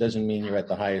at, which doesn't mean you're at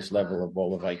the highest level of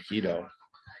all of Aikido,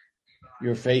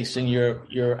 you're facing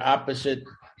your opposite.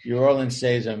 You're all in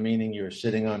seiza, meaning you're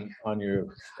sitting on your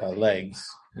legs,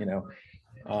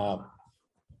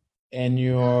 and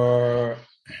you're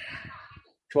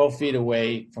 12 feet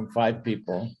away from 5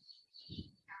 people.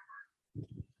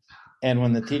 And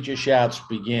when the teacher shouts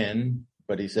begin,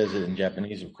 but he says it in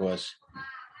Japanese, of course,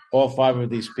 all 5 of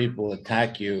these people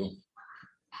attack you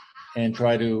and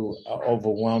try to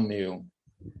overwhelm you.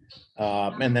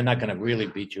 And they're not going to really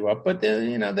beat you up, but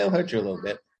they'll hurt you a little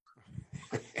bit,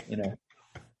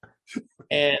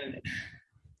 And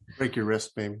break your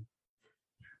wrist, maybe.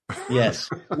 Yes.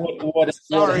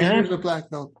 Sorry, here's the black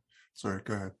belt. Sorry,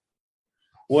 go ahead.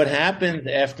 What happens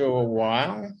after a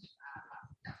while,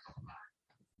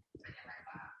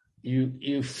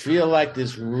 you feel like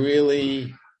this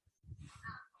really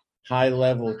high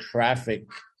level traffic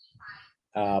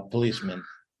policeman.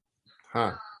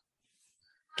 Huh.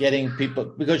 Getting people,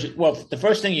 because, the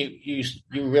first thing you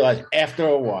realize after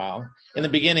a while, in the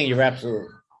beginning, you're absolute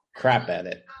crap at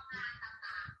it.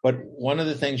 But one of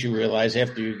the things you realize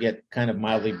after you get kind of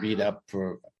mildly beat up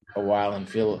for a while and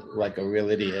feel like a real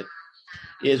idiot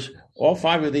is all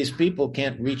 5 of these people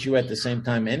can't reach you at the same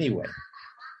time anyway.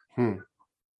 You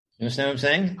understand what I'm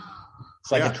saying?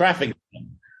 It's like a traffic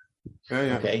jam.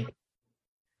 Yeah. Okay.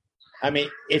 I mean,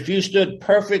 if you stood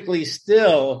perfectly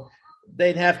still,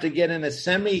 they'd have to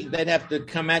they'd have to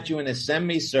come at you in a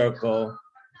semicircle.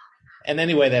 And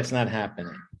anyway, that's not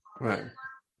happening. Right.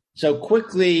 So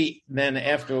quickly then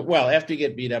after you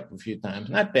get beat up a few times,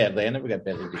 not badly, I never got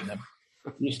badly beaten up,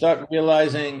 you start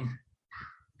realizing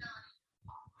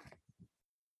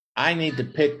I need to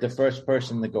pick the first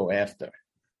person to go after.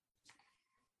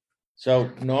 So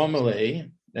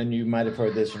normally, and you might have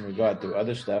heard this in regard to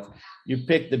other stuff, you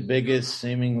pick the biggest,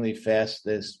 seemingly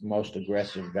fastest, most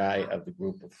aggressive guy of the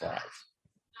group of 5.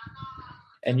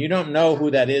 And you don't know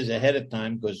who that is ahead of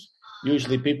time because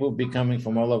usually people will be coming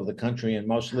from all over the country and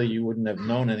mostly you wouldn't have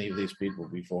known any of these people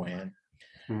beforehand.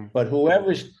 But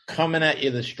whoever's coming at you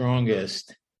the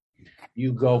strongest,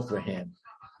 you go for him.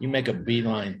 You make a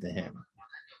beeline to him.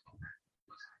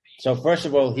 So first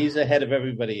of all, he's ahead of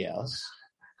everybody else.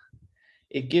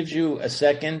 It gives you a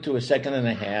second to a second and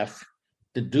a half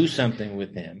to do something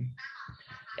with him.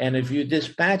 And if you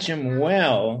dispatch him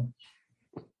well,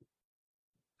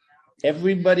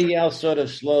 everybody else sort of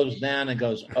slows down and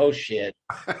goes, oh, shit.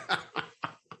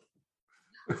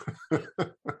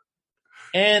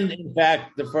 And in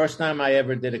fact, the first time I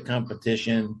ever did a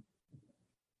competition,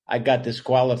 I got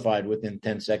disqualified within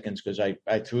 10 seconds because I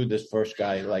threw this first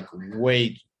guy like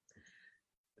way.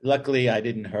 Luckily, I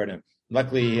didn't hurt him.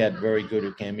 Luckily, he had very good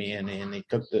ukemi and he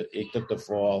took the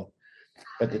fall.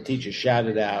 But the teacher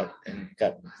shouted out and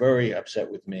got very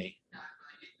upset with me.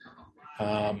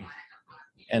 And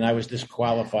I was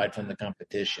disqualified from the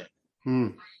competition.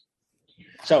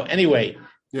 So anyway,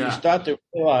 you start to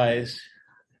realize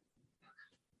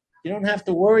you don't have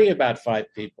to worry about 5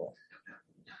 people.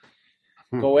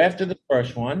 Go after the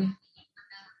first one,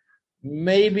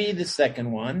 maybe the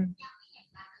second one.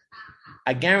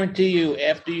 I guarantee you,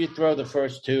 after you throw the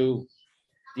first 2,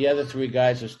 the other 3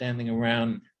 guys are standing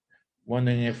around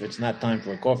wondering if it's not time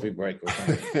for a coffee break or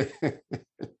something.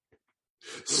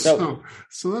 So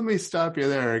let me stop you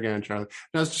there again, Charlie.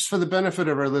 Now, just for the benefit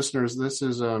of our listeners, this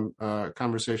is a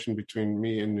conversation between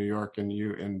me in New York and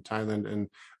you in Thailand, and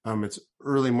it's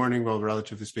early morning, well,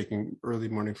 relatively speaking, early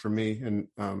morning for me and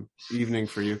evening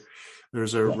for you.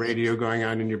 There's a radio going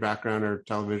on in your background or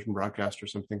television broadcast or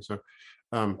something. So,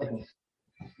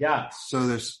 so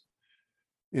there's,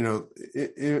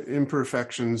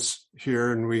 imperfections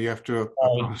here, and we have to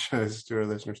apologize to our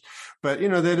listeners. But,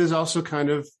 that is also kind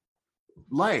of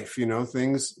life,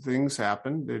 things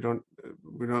happen.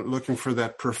 We're not looking for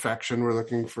that perfection. We're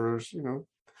looking for,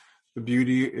 the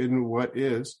beauty in what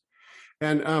is.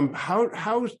 And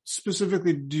how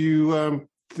specifically do you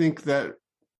think that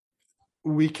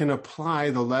we can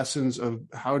apply the lessons of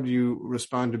how do you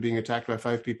respond to being attacked by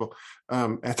 5 people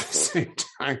at the same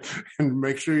time, and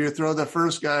make sure you throw the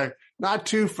first guy not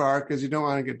too far because you don't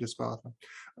want to get disqualified?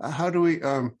 How do we?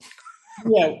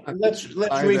 Let's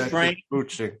reframe.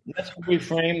 Let's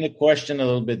reframe the question a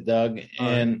little bit, Doug,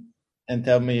 and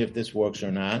tell me if this works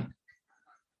or not.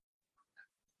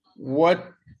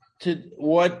 What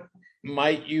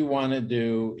might you want to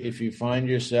do if you find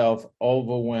yourself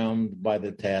overwhelmed by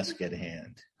the task at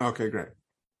hand? Okay, great.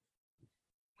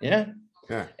 Yeah?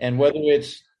 Yeah. And whether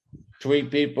it's 3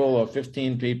 people or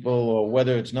 15 people, or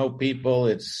whether it's no people,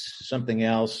 it's something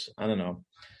else. I don't know.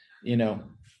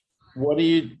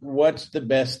 What's the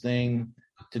best thing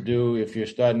to do if you're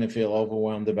starting to feel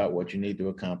overwhelmed about what you need to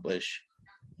accomplish?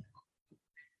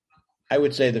 I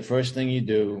would say the first thing you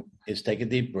do is take a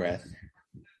deep breath.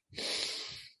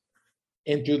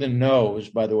 In through the nose,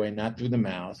 by the way, not through the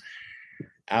mouth,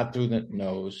 out through the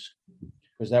nose,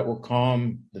 because that will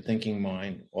calm the thinking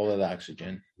mind, all of the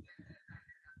oxygen.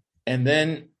 And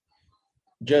then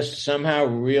just somehow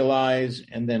realize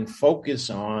and then focus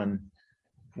on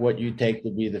what you take to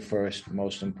be the first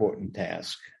most important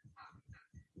task.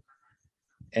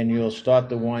 And you'll start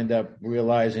to wind up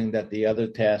realizing that the other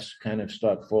tasks kind of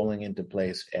start falling into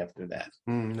place after that.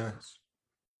 Nice.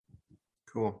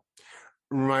 Cool.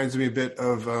 Reminds me a bit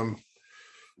of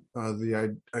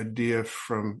the idea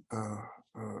from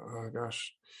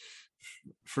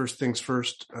First Things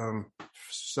First,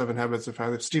 7 Habits of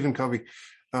Highly, Stephen Covey.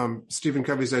 Stephen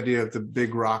Covey's idea of the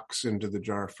big rocks into the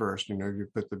jar first. You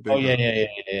put the big.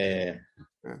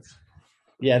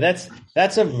 Yeah,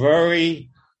 that's a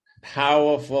very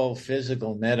powerful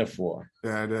physical metaphor.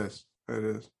 Yeah, it is.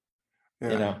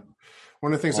 Yeah.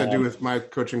 One of the things I do with my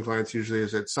coaching clients usually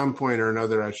is at some point or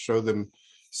another, I show them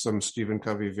some Stephen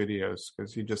Covey videos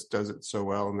because he just does it so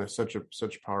well, and there's such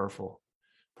powerful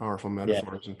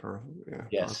metaphors and powerful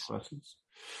lessons.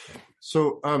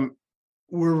 So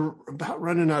we're about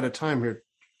running out of time here,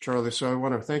 Charlie. So I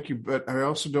want to thank you, but I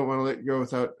also don't want to let you go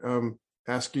without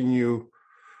asking you.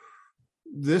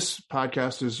 This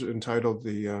podcast is entitled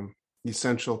the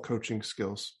Essential Coaching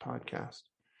Skills Podcast.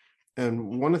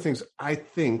 And one of the things I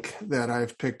think that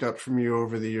I've picked up from you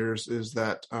over the years is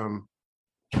that,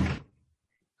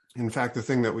 in fact, the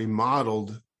thing that we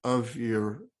modeled of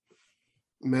your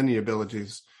many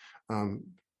abilities, to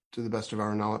the best of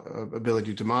our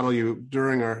ability to model you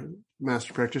during our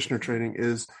master practitioner training,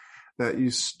 is that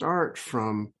you start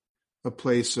from a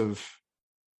place of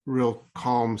real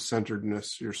calm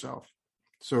centeredness yourself.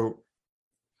 So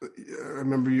I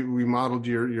remember we modeled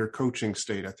your coaching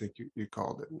state, I think you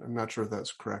called it. I'm not sure if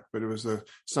that's correct, but it was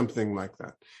something like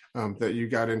that, that you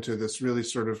got into this really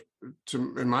sort of,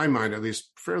 in my mind at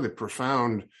least, fairly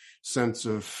profound sense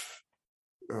of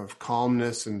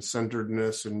calmness and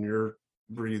centeredness, and your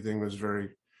breathing was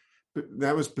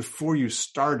that was before you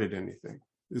started anything.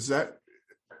 Is that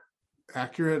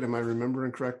accurate? Am I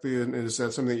remembering correctly? And is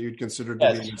that something that you'd consider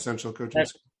to be an essential coaching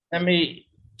skill? Let me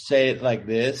say it like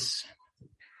this.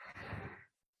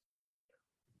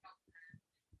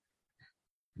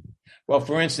 Well,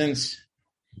 for instance,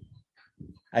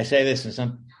 I say this, and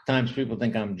sometimes people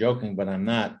think I'm joking, but I'm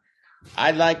not.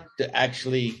 I like to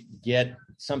actually get,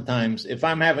 sometimes if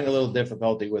I'm having a little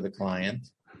difficulty with a client,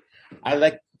 I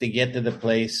like to get to the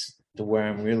place to where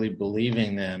I'm really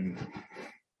believing them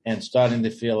and starting to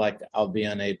feel like I'll be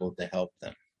unable to help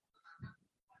them.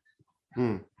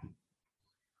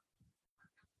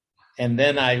 And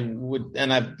then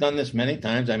and I've done this many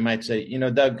times, I might say,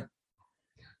 Doug,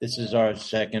 this is our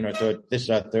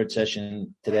third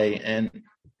session today. And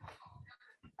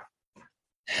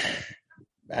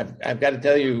I've got to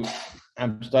tell you,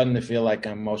 I'm starting to feel like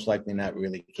I'm most likely not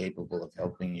really capable of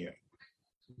helping you.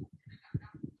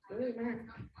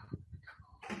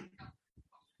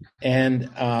 And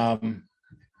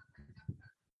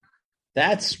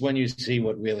that's when you see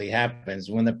what really happens,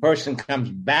 when the person comes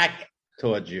back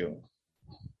towards you.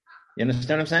 You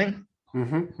understand what I'm saying?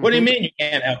 Mm-hmm. What do you mean you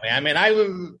can't help me? I mean,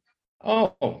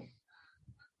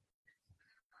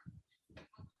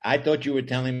 I thought you were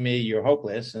telling me you're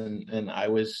hopeless, and I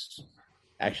was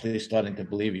actually starting to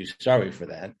believe you. Sorry for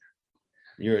that.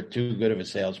 You're too good of a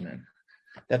salesman.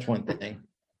 That's one thing.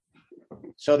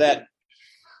 So that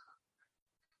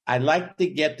I like to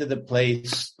get to the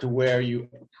place to where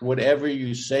whatever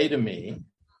you say to me,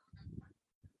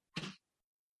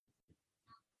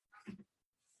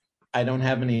 I don't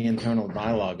have any internal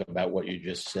dialogue about what you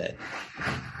just said.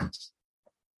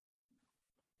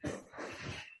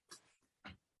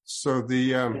 So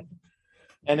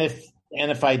when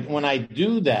I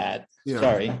do that,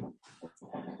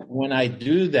 when I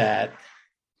do that,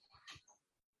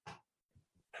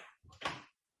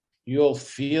 you'll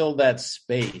feel that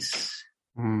space,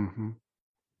 and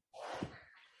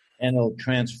it'll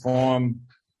transform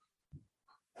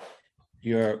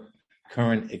your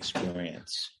current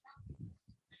experience.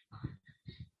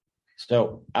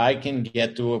 So I can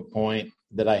get to a point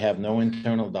that I have no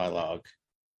internal dialogue.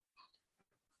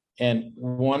 And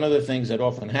one of the things that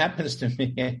often happens to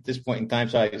me at this point in time,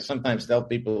 so I sometimes tell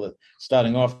people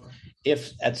starting off,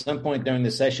 if at some point during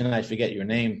the session I forget your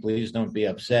name, please don't be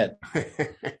upset.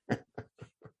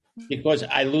 Because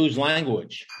I lose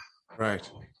language. Right.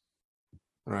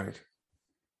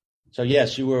 So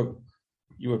yes, you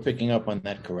were picking up on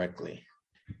that correctly.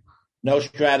 No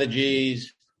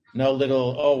strategies, no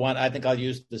little, I think I'll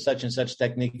use the such and such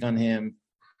technique on him.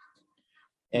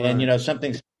 And,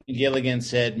 something Gilligan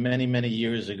said many, many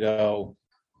years ago,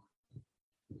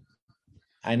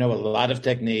 I know a lot of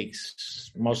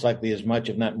techniques, most likely as much,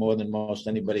 if not more than most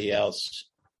anybody else.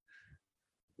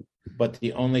 But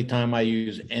the only time I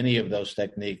use any of those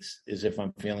techniques is if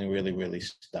I'm feeling really, really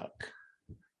stuck.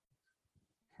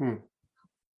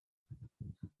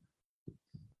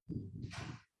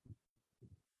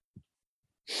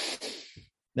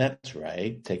 That's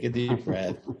right. Take a deep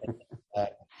breath.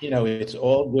 It's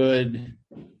all good.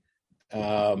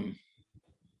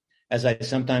 As I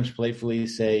sometimes playfully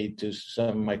say to some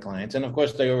of my clients, and of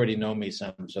course they already know me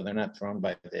some, so they're not thrown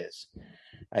by this.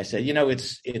 I say,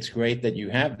 it's great that you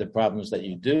have the problems that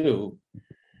you do,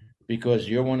 because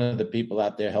you're one of the people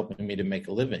out there helping me to make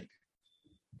a living.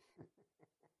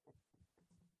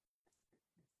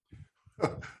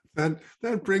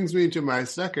 That brings me to my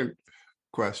second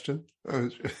question.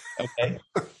 Okay.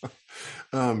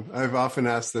 I've often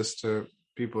asked this to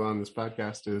people on this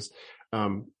podcast is,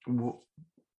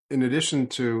 in addition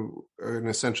to an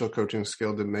essential coaching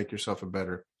skill to make yourself a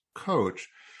better coach,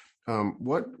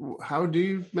 how do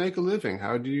you make a living?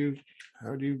 How do you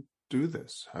do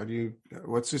this?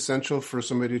 What's essential for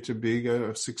somebody to be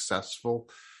a successful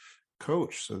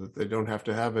coach, so that they don't have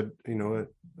to have a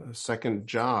second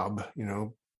job,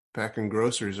 packing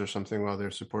groceries or something while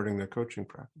they're supporting their coaching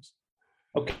practice?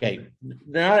 Okay.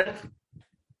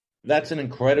 That's an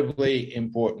incredibly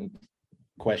important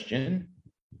question.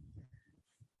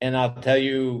 And I'll tell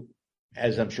you,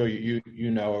 as I'm sure you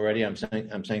know already, I'm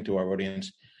saying to our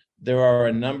audience, there are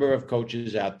a number of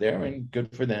coaches out there, and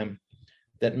good for them,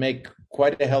 that make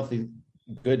quite a healthy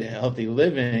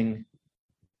living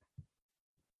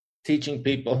teaching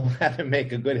people how to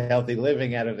make a good, healthy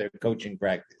living out of their coaching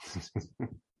practice.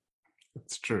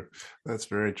 That's true. That's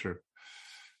very true.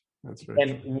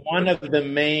 And one of the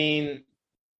main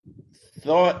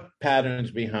thought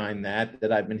patterns behind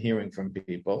that I've been hearing from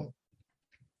people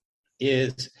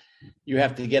is you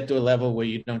have to get to a level where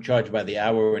you don't charge by the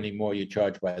hour anymore. You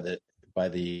charge by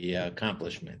the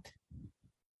accomplishment.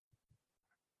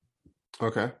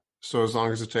 Okay. So as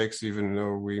long as it takes, even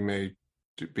though we may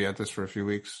be at this for a few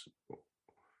weeks.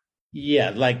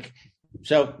 Yeah.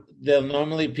 So there'll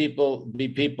normally be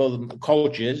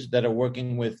coaches that are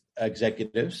working with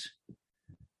executives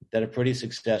that are pretty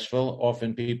successful,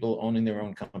 often people owning their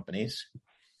own companies.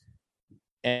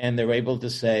 And they're able to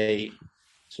say,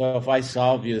 So if I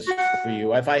solve this for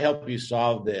you, if I help you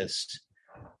solve this,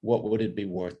 what would it be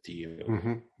worth to you?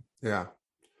 Mm-hmm. Yeah.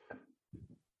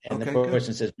 And the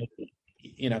person says,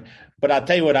 but I'll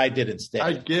tell you what I did instead.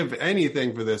 I'd give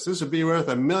anything for this. This would be worth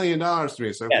 $1 million to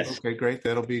me. So, yes. Okay, great.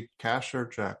 That'll be cash or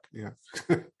check. Yeah.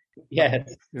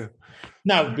 Yes. Yeah.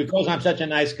 No, because I'm such a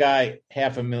nice guy,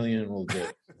 $500,000 will do.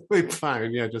 Wait,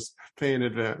 fine. Yeah, just pay in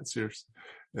advance.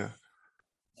 Yeah.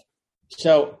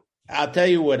 So I'll tell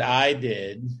you what I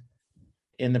did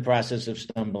in the process of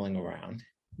stumbling around.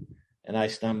 And I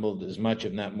stumbled as much,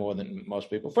 if not more, than most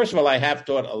people. First of all, I have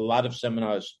taught a lot of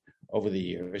seminars over the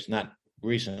years, not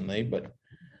recently, but a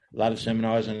lot of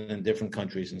seminars in different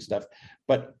countries and stuff.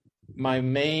 But my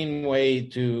main way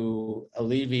to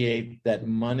alleviate that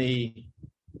money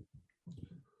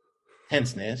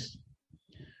tenseness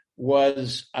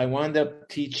was I wound up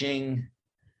teaching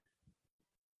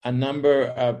a number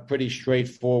of pretty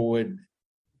straightforward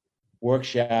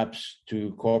workshops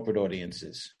to corporate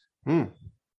audiences.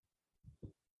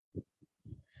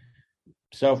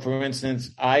 So, for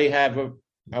instance, I had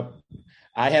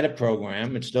a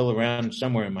program. It's still around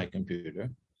somewhere in my computer.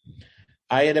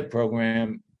 I had a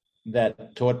program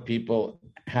that taught people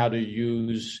how to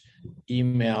use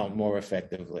email more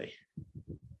effectively.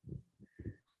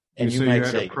 And you might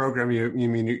say, a program. You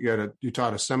mean you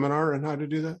taught a seminar on how to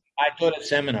do that? I taught a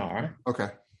seminar. Okay.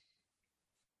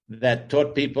 That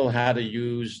taught people how to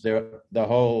use the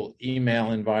whole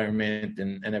email environment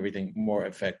and everything more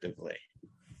effectively.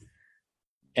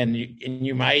 And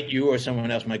you or someone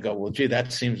else might go, well, gee,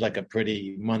 that seems like a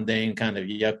pretty mundane kind of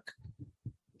yuck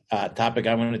topic.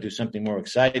 I want to do something more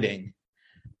exciting.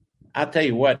 I'll tell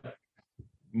you what,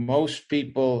 most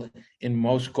people in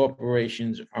most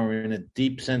corporations are in a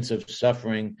deep sense of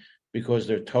suffering because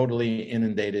they're totally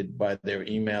inundated by their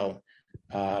email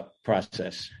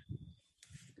process.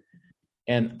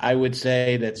 And I would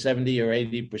say that 70 or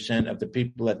 80% of the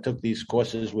people that took these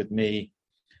courses with me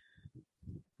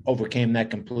overcame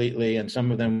that completely, and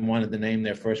some of them wanted to name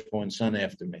their firstborn son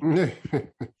after me.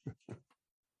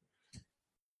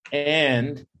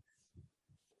 And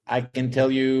I can tell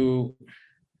you,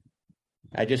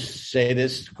 I just say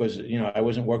this because, I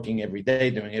wasn't working every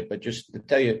day doing it, but just to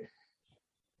tell you,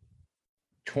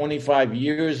 25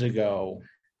 years ago,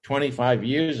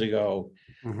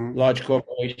 mm-hmm. large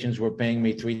corporations were paying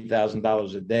me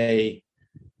 $3,000 a day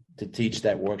to teach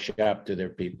that workshop to their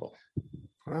people.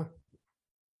 Wow.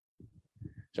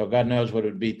 So God knows what it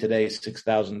would be today,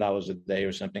 $6,000 a day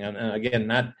or something. And again,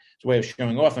 not as a way of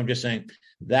showing off. I'm just saying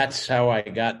that's how I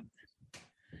got.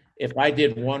 If I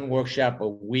did one workshop a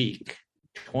week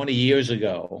 20 years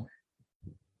ago,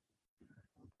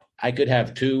 I could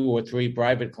have 2 or 3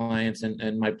 private clients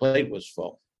and my plate was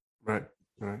full. Right.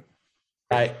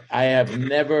 I have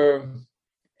never,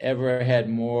 ever had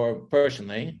more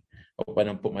personally. Hope I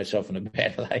don't put myself in a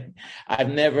bad light.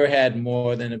 I've never had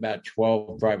more than about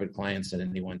 12 private clients at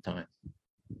any one time.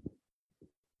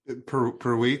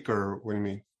 Per week, or what do you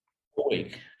mean? Per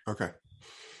week. Okay.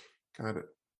 Got it.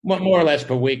 More or less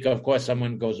per week. Of course,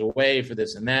 someone goes away for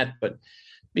this and that, but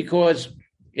because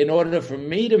in order for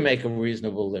me to make a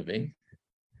reasonable living,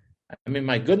 I mean,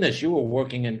 my goodness, you were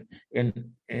working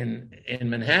in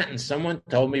Manhattan. Someone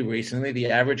told me recently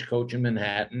the average coach in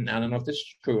Manhattan, I don't know if this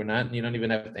is true or not, and you don't even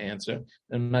have to answer.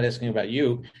 I'm not asking about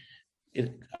you.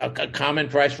 A common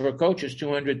price for a coach is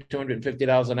 $200,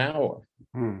 $250 an hour.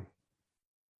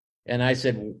 And I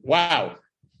said, wow,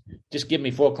 just give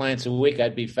me 4 clients a week.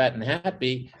 I'd be fat and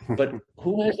happy. But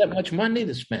who has that much money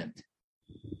to spend?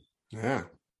 Yeah.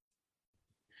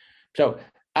 So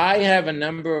I have a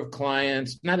number of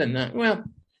clients,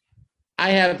 I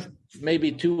have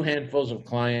maybe 2 handfuls of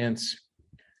clients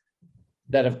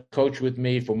that have coached with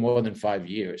me for more than 5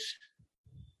 years.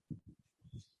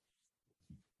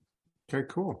 Okay,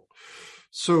 cool.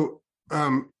 So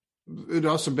it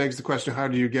also begs the question, how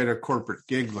do you get a corporate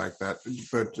gig like that?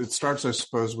 But it starts, I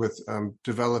suppose, with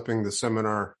developing the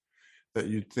seminar that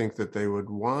you'd think that they would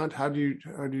want. How do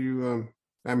you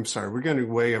I'm sorry, we're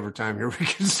going way over time here. We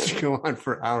can just go on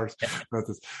for hours about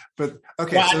this. But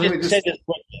okay, well, so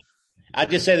I'll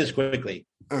just say this quickly.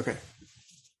 Okay.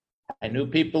 I knew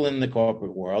people in the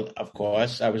corporate world, of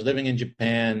course. I was living in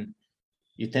Japan.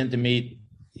 You tend to meet,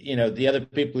 the other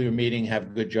people you're meeting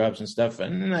have good jobs and stuff.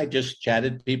 And I just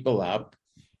chatted people up.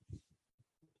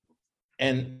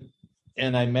 And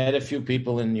I met a few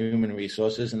people in human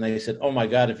resources, and they said, oh my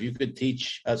God, if you could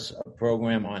teach us a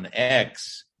program on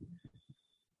X,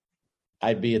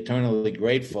 I'd be eternally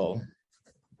grateful.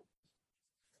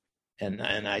 And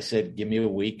I said, give me a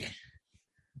week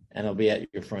and I'll be at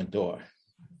your front door.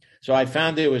 So I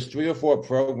found there was 3 or 4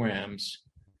 programs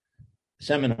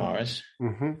seminars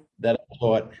that I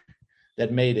taught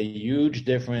that made a huge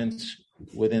difference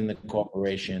within the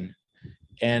corporation.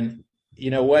 And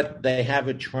you know what? They have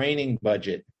a training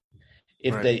budget.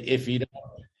 If you don't,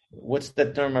 what's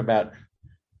the term about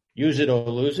use it or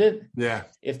lose it? Yeah.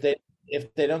 If they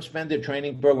don't spend their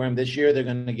training program this year, they're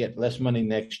going to get less money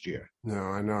next year. No,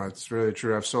 I know. It's really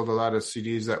true. I've sold a lot of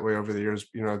CDs that way over the years.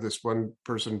 You know, this one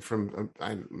person from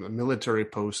a military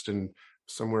post and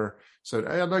somewhere said,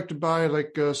 hey, I'd like to buy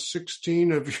like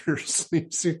 16 of your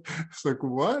sleeves. It's like,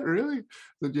 what? Really? I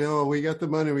said, yeah, well, we got the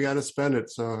money. We got to spend it.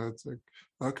 So it's like,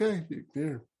 okay,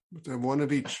 here, one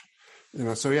of each. You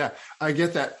know, so yeah, I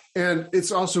get that. And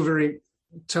it's also very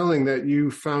telling that you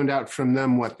found out from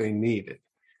them what they needed.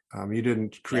 You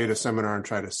didn't create a seminar and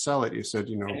try to sell it. You said,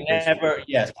 you know,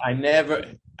 I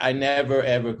never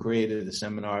ever created a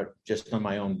seminar just on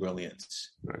my own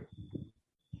brilliance. Right.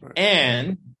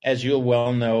 And as you'll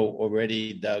well know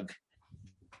already, Doug,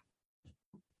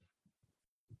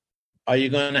 are you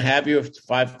going to have your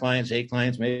 5 clients, 8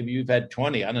 clients? Maybe you've had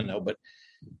 20, I don't know,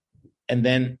 and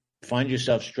then find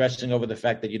yourself stressing over the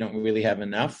fact that you don't really have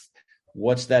enough?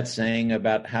 What's that saying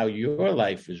about how your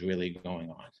life is really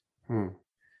going on?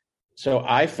 So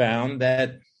I found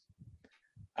that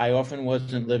I often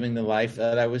wasn't living the life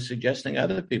that I was suggesting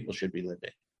other people should be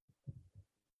living.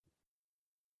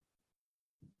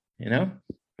 You know?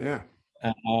 Yeah.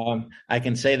 I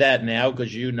can say that now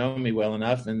because you know me well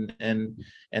enough, and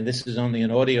this is only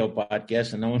an audio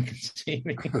podcast and no one can see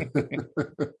me.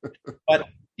 But,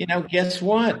 you know, guess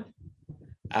what?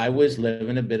 I was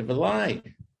living a bit of a lie.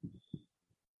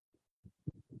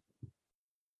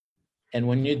 And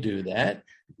when you do that,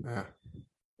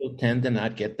 you'll tend to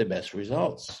not get the best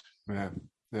results. Yeah,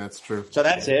 that's true. So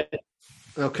that's it.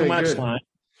 Okay, too much good. time.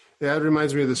 Yeah, it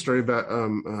reminds me of the story about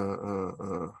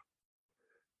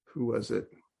who was it?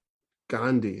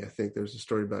 Gandhi. I think there's a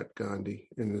story about Gandhi,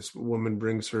 and this woman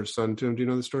brings her son to him. Do you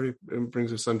know the story?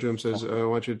 Brings his son to him, says, I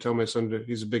want you to tell my son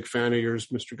he's a big fan of yours,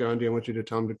 Mr. Gandhi. I want you to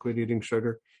tell him to quit eating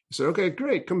sugar. He said, okay,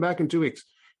 great. Come back in 2 weeks.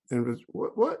 And it was,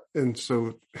 what? And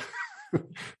so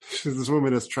this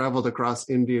woman has traveled across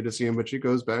India to see him, but she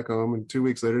goes back home, and 2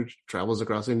 weeks later, she travels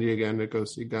across India again to go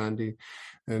see Gandhi.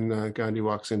 And Gandhi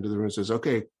walks into the room and says,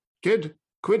 okay, kid,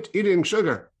 quit eating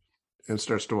sugar. And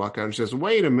starts to walk out and says,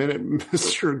 wait a minute,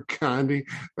 Mr. Gandhi,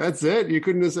 that's it? You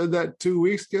couldn't have said that 2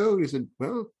 weeks ago? He said,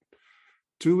 well,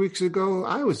 2 weeks ago,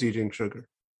 I was eating sugar.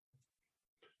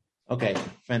 Okay,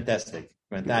 fantastic.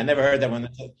 I never heard that one.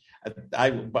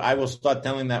 I will start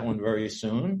telling that one very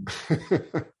soon.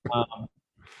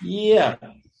 Yeah.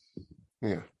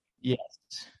 Yes.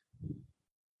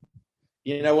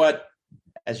 You know what?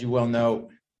 As you well know,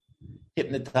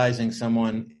 hypnotizing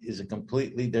someone is a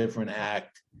completely different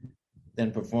act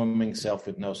than performing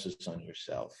self-hypnosis on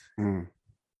yourself.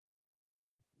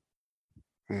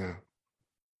 Yeah.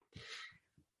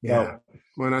 So,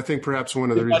 well, I think perhaps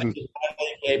one of the reasons... Everybody is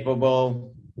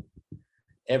capable.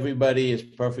 Everybody is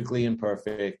perfectly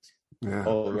imperfect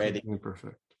already. Perfectly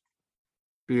imperfect.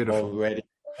 Beautiful. Already.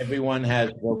 Everyone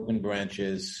has broken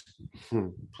branches.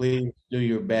 Please do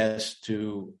your best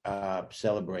to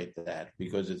celebrate that,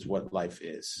 because it's what life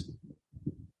is.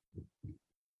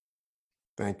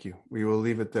 Thank you. We will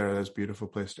leave it there. That's a beautiful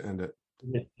place to end it.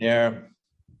 There.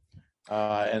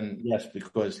 And yes,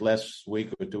 because last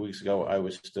week or 2 weeks ago, I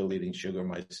was still eating sugar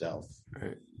myself.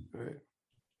 Right.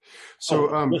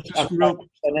 So I'm going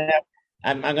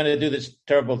to do this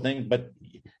terrible thing, but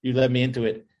you led me into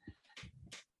it.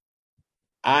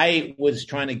 I was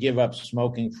trying to give up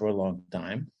smoking for a long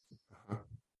time.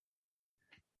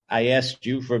 I asked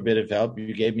you for a bit of help.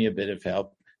 You gave me a bit of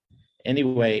help.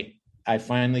 Anyway, I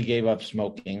finally gave up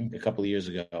smoking a couple of years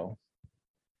ago.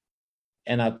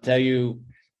 And I'll tell you,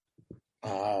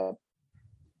 Doug,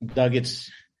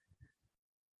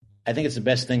 I think it's the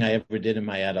best thing I ever did in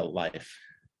my adult life.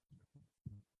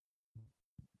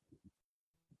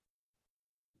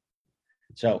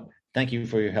 So thank you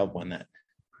for your help on that.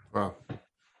 Well,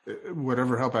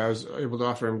 whatever help I was able to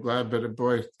offer, I'm glad. But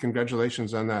boy,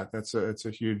 congratulations on that. It's a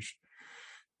huge,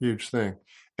 huge thing.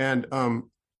 And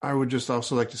I would just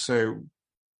also like to say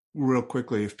real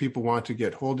quickly, if people want to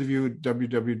get hold of you,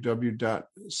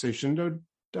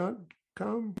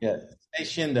 www.seishindo.com. Yeah,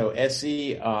 Seishindo,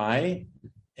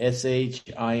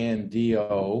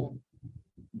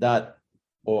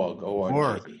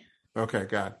 SEISHINDO.org. Okay,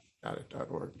 got it.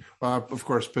 .org. Well, I'll, of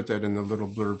course, put that in the little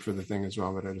blurb for the thing as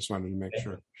well, but I just wanted to make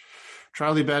sure.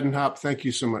 Charlie Badenhop, thank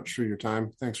you so much for your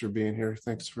time. Thanks for being here.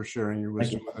 Thanks for sharing your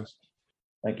wisdom with us.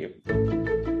 Thank you.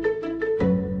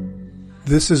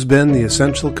 This has been the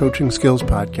Essential Coaching Skills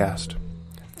Podcast.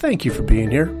 Thank you for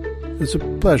being here, It's a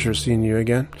pleasure seeing you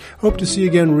again. Hope to see you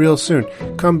again real soon.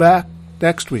 Come back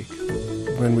next week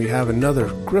when we have another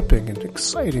gripping and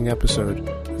exciting episode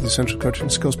of the Essential Coaching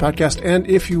Skills Podcast. And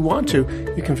if you want to,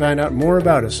 you can find out more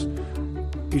about us,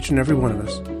 each and every one of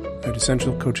us, at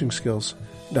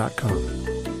essentialcoachingskills.com.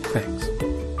 Thanks.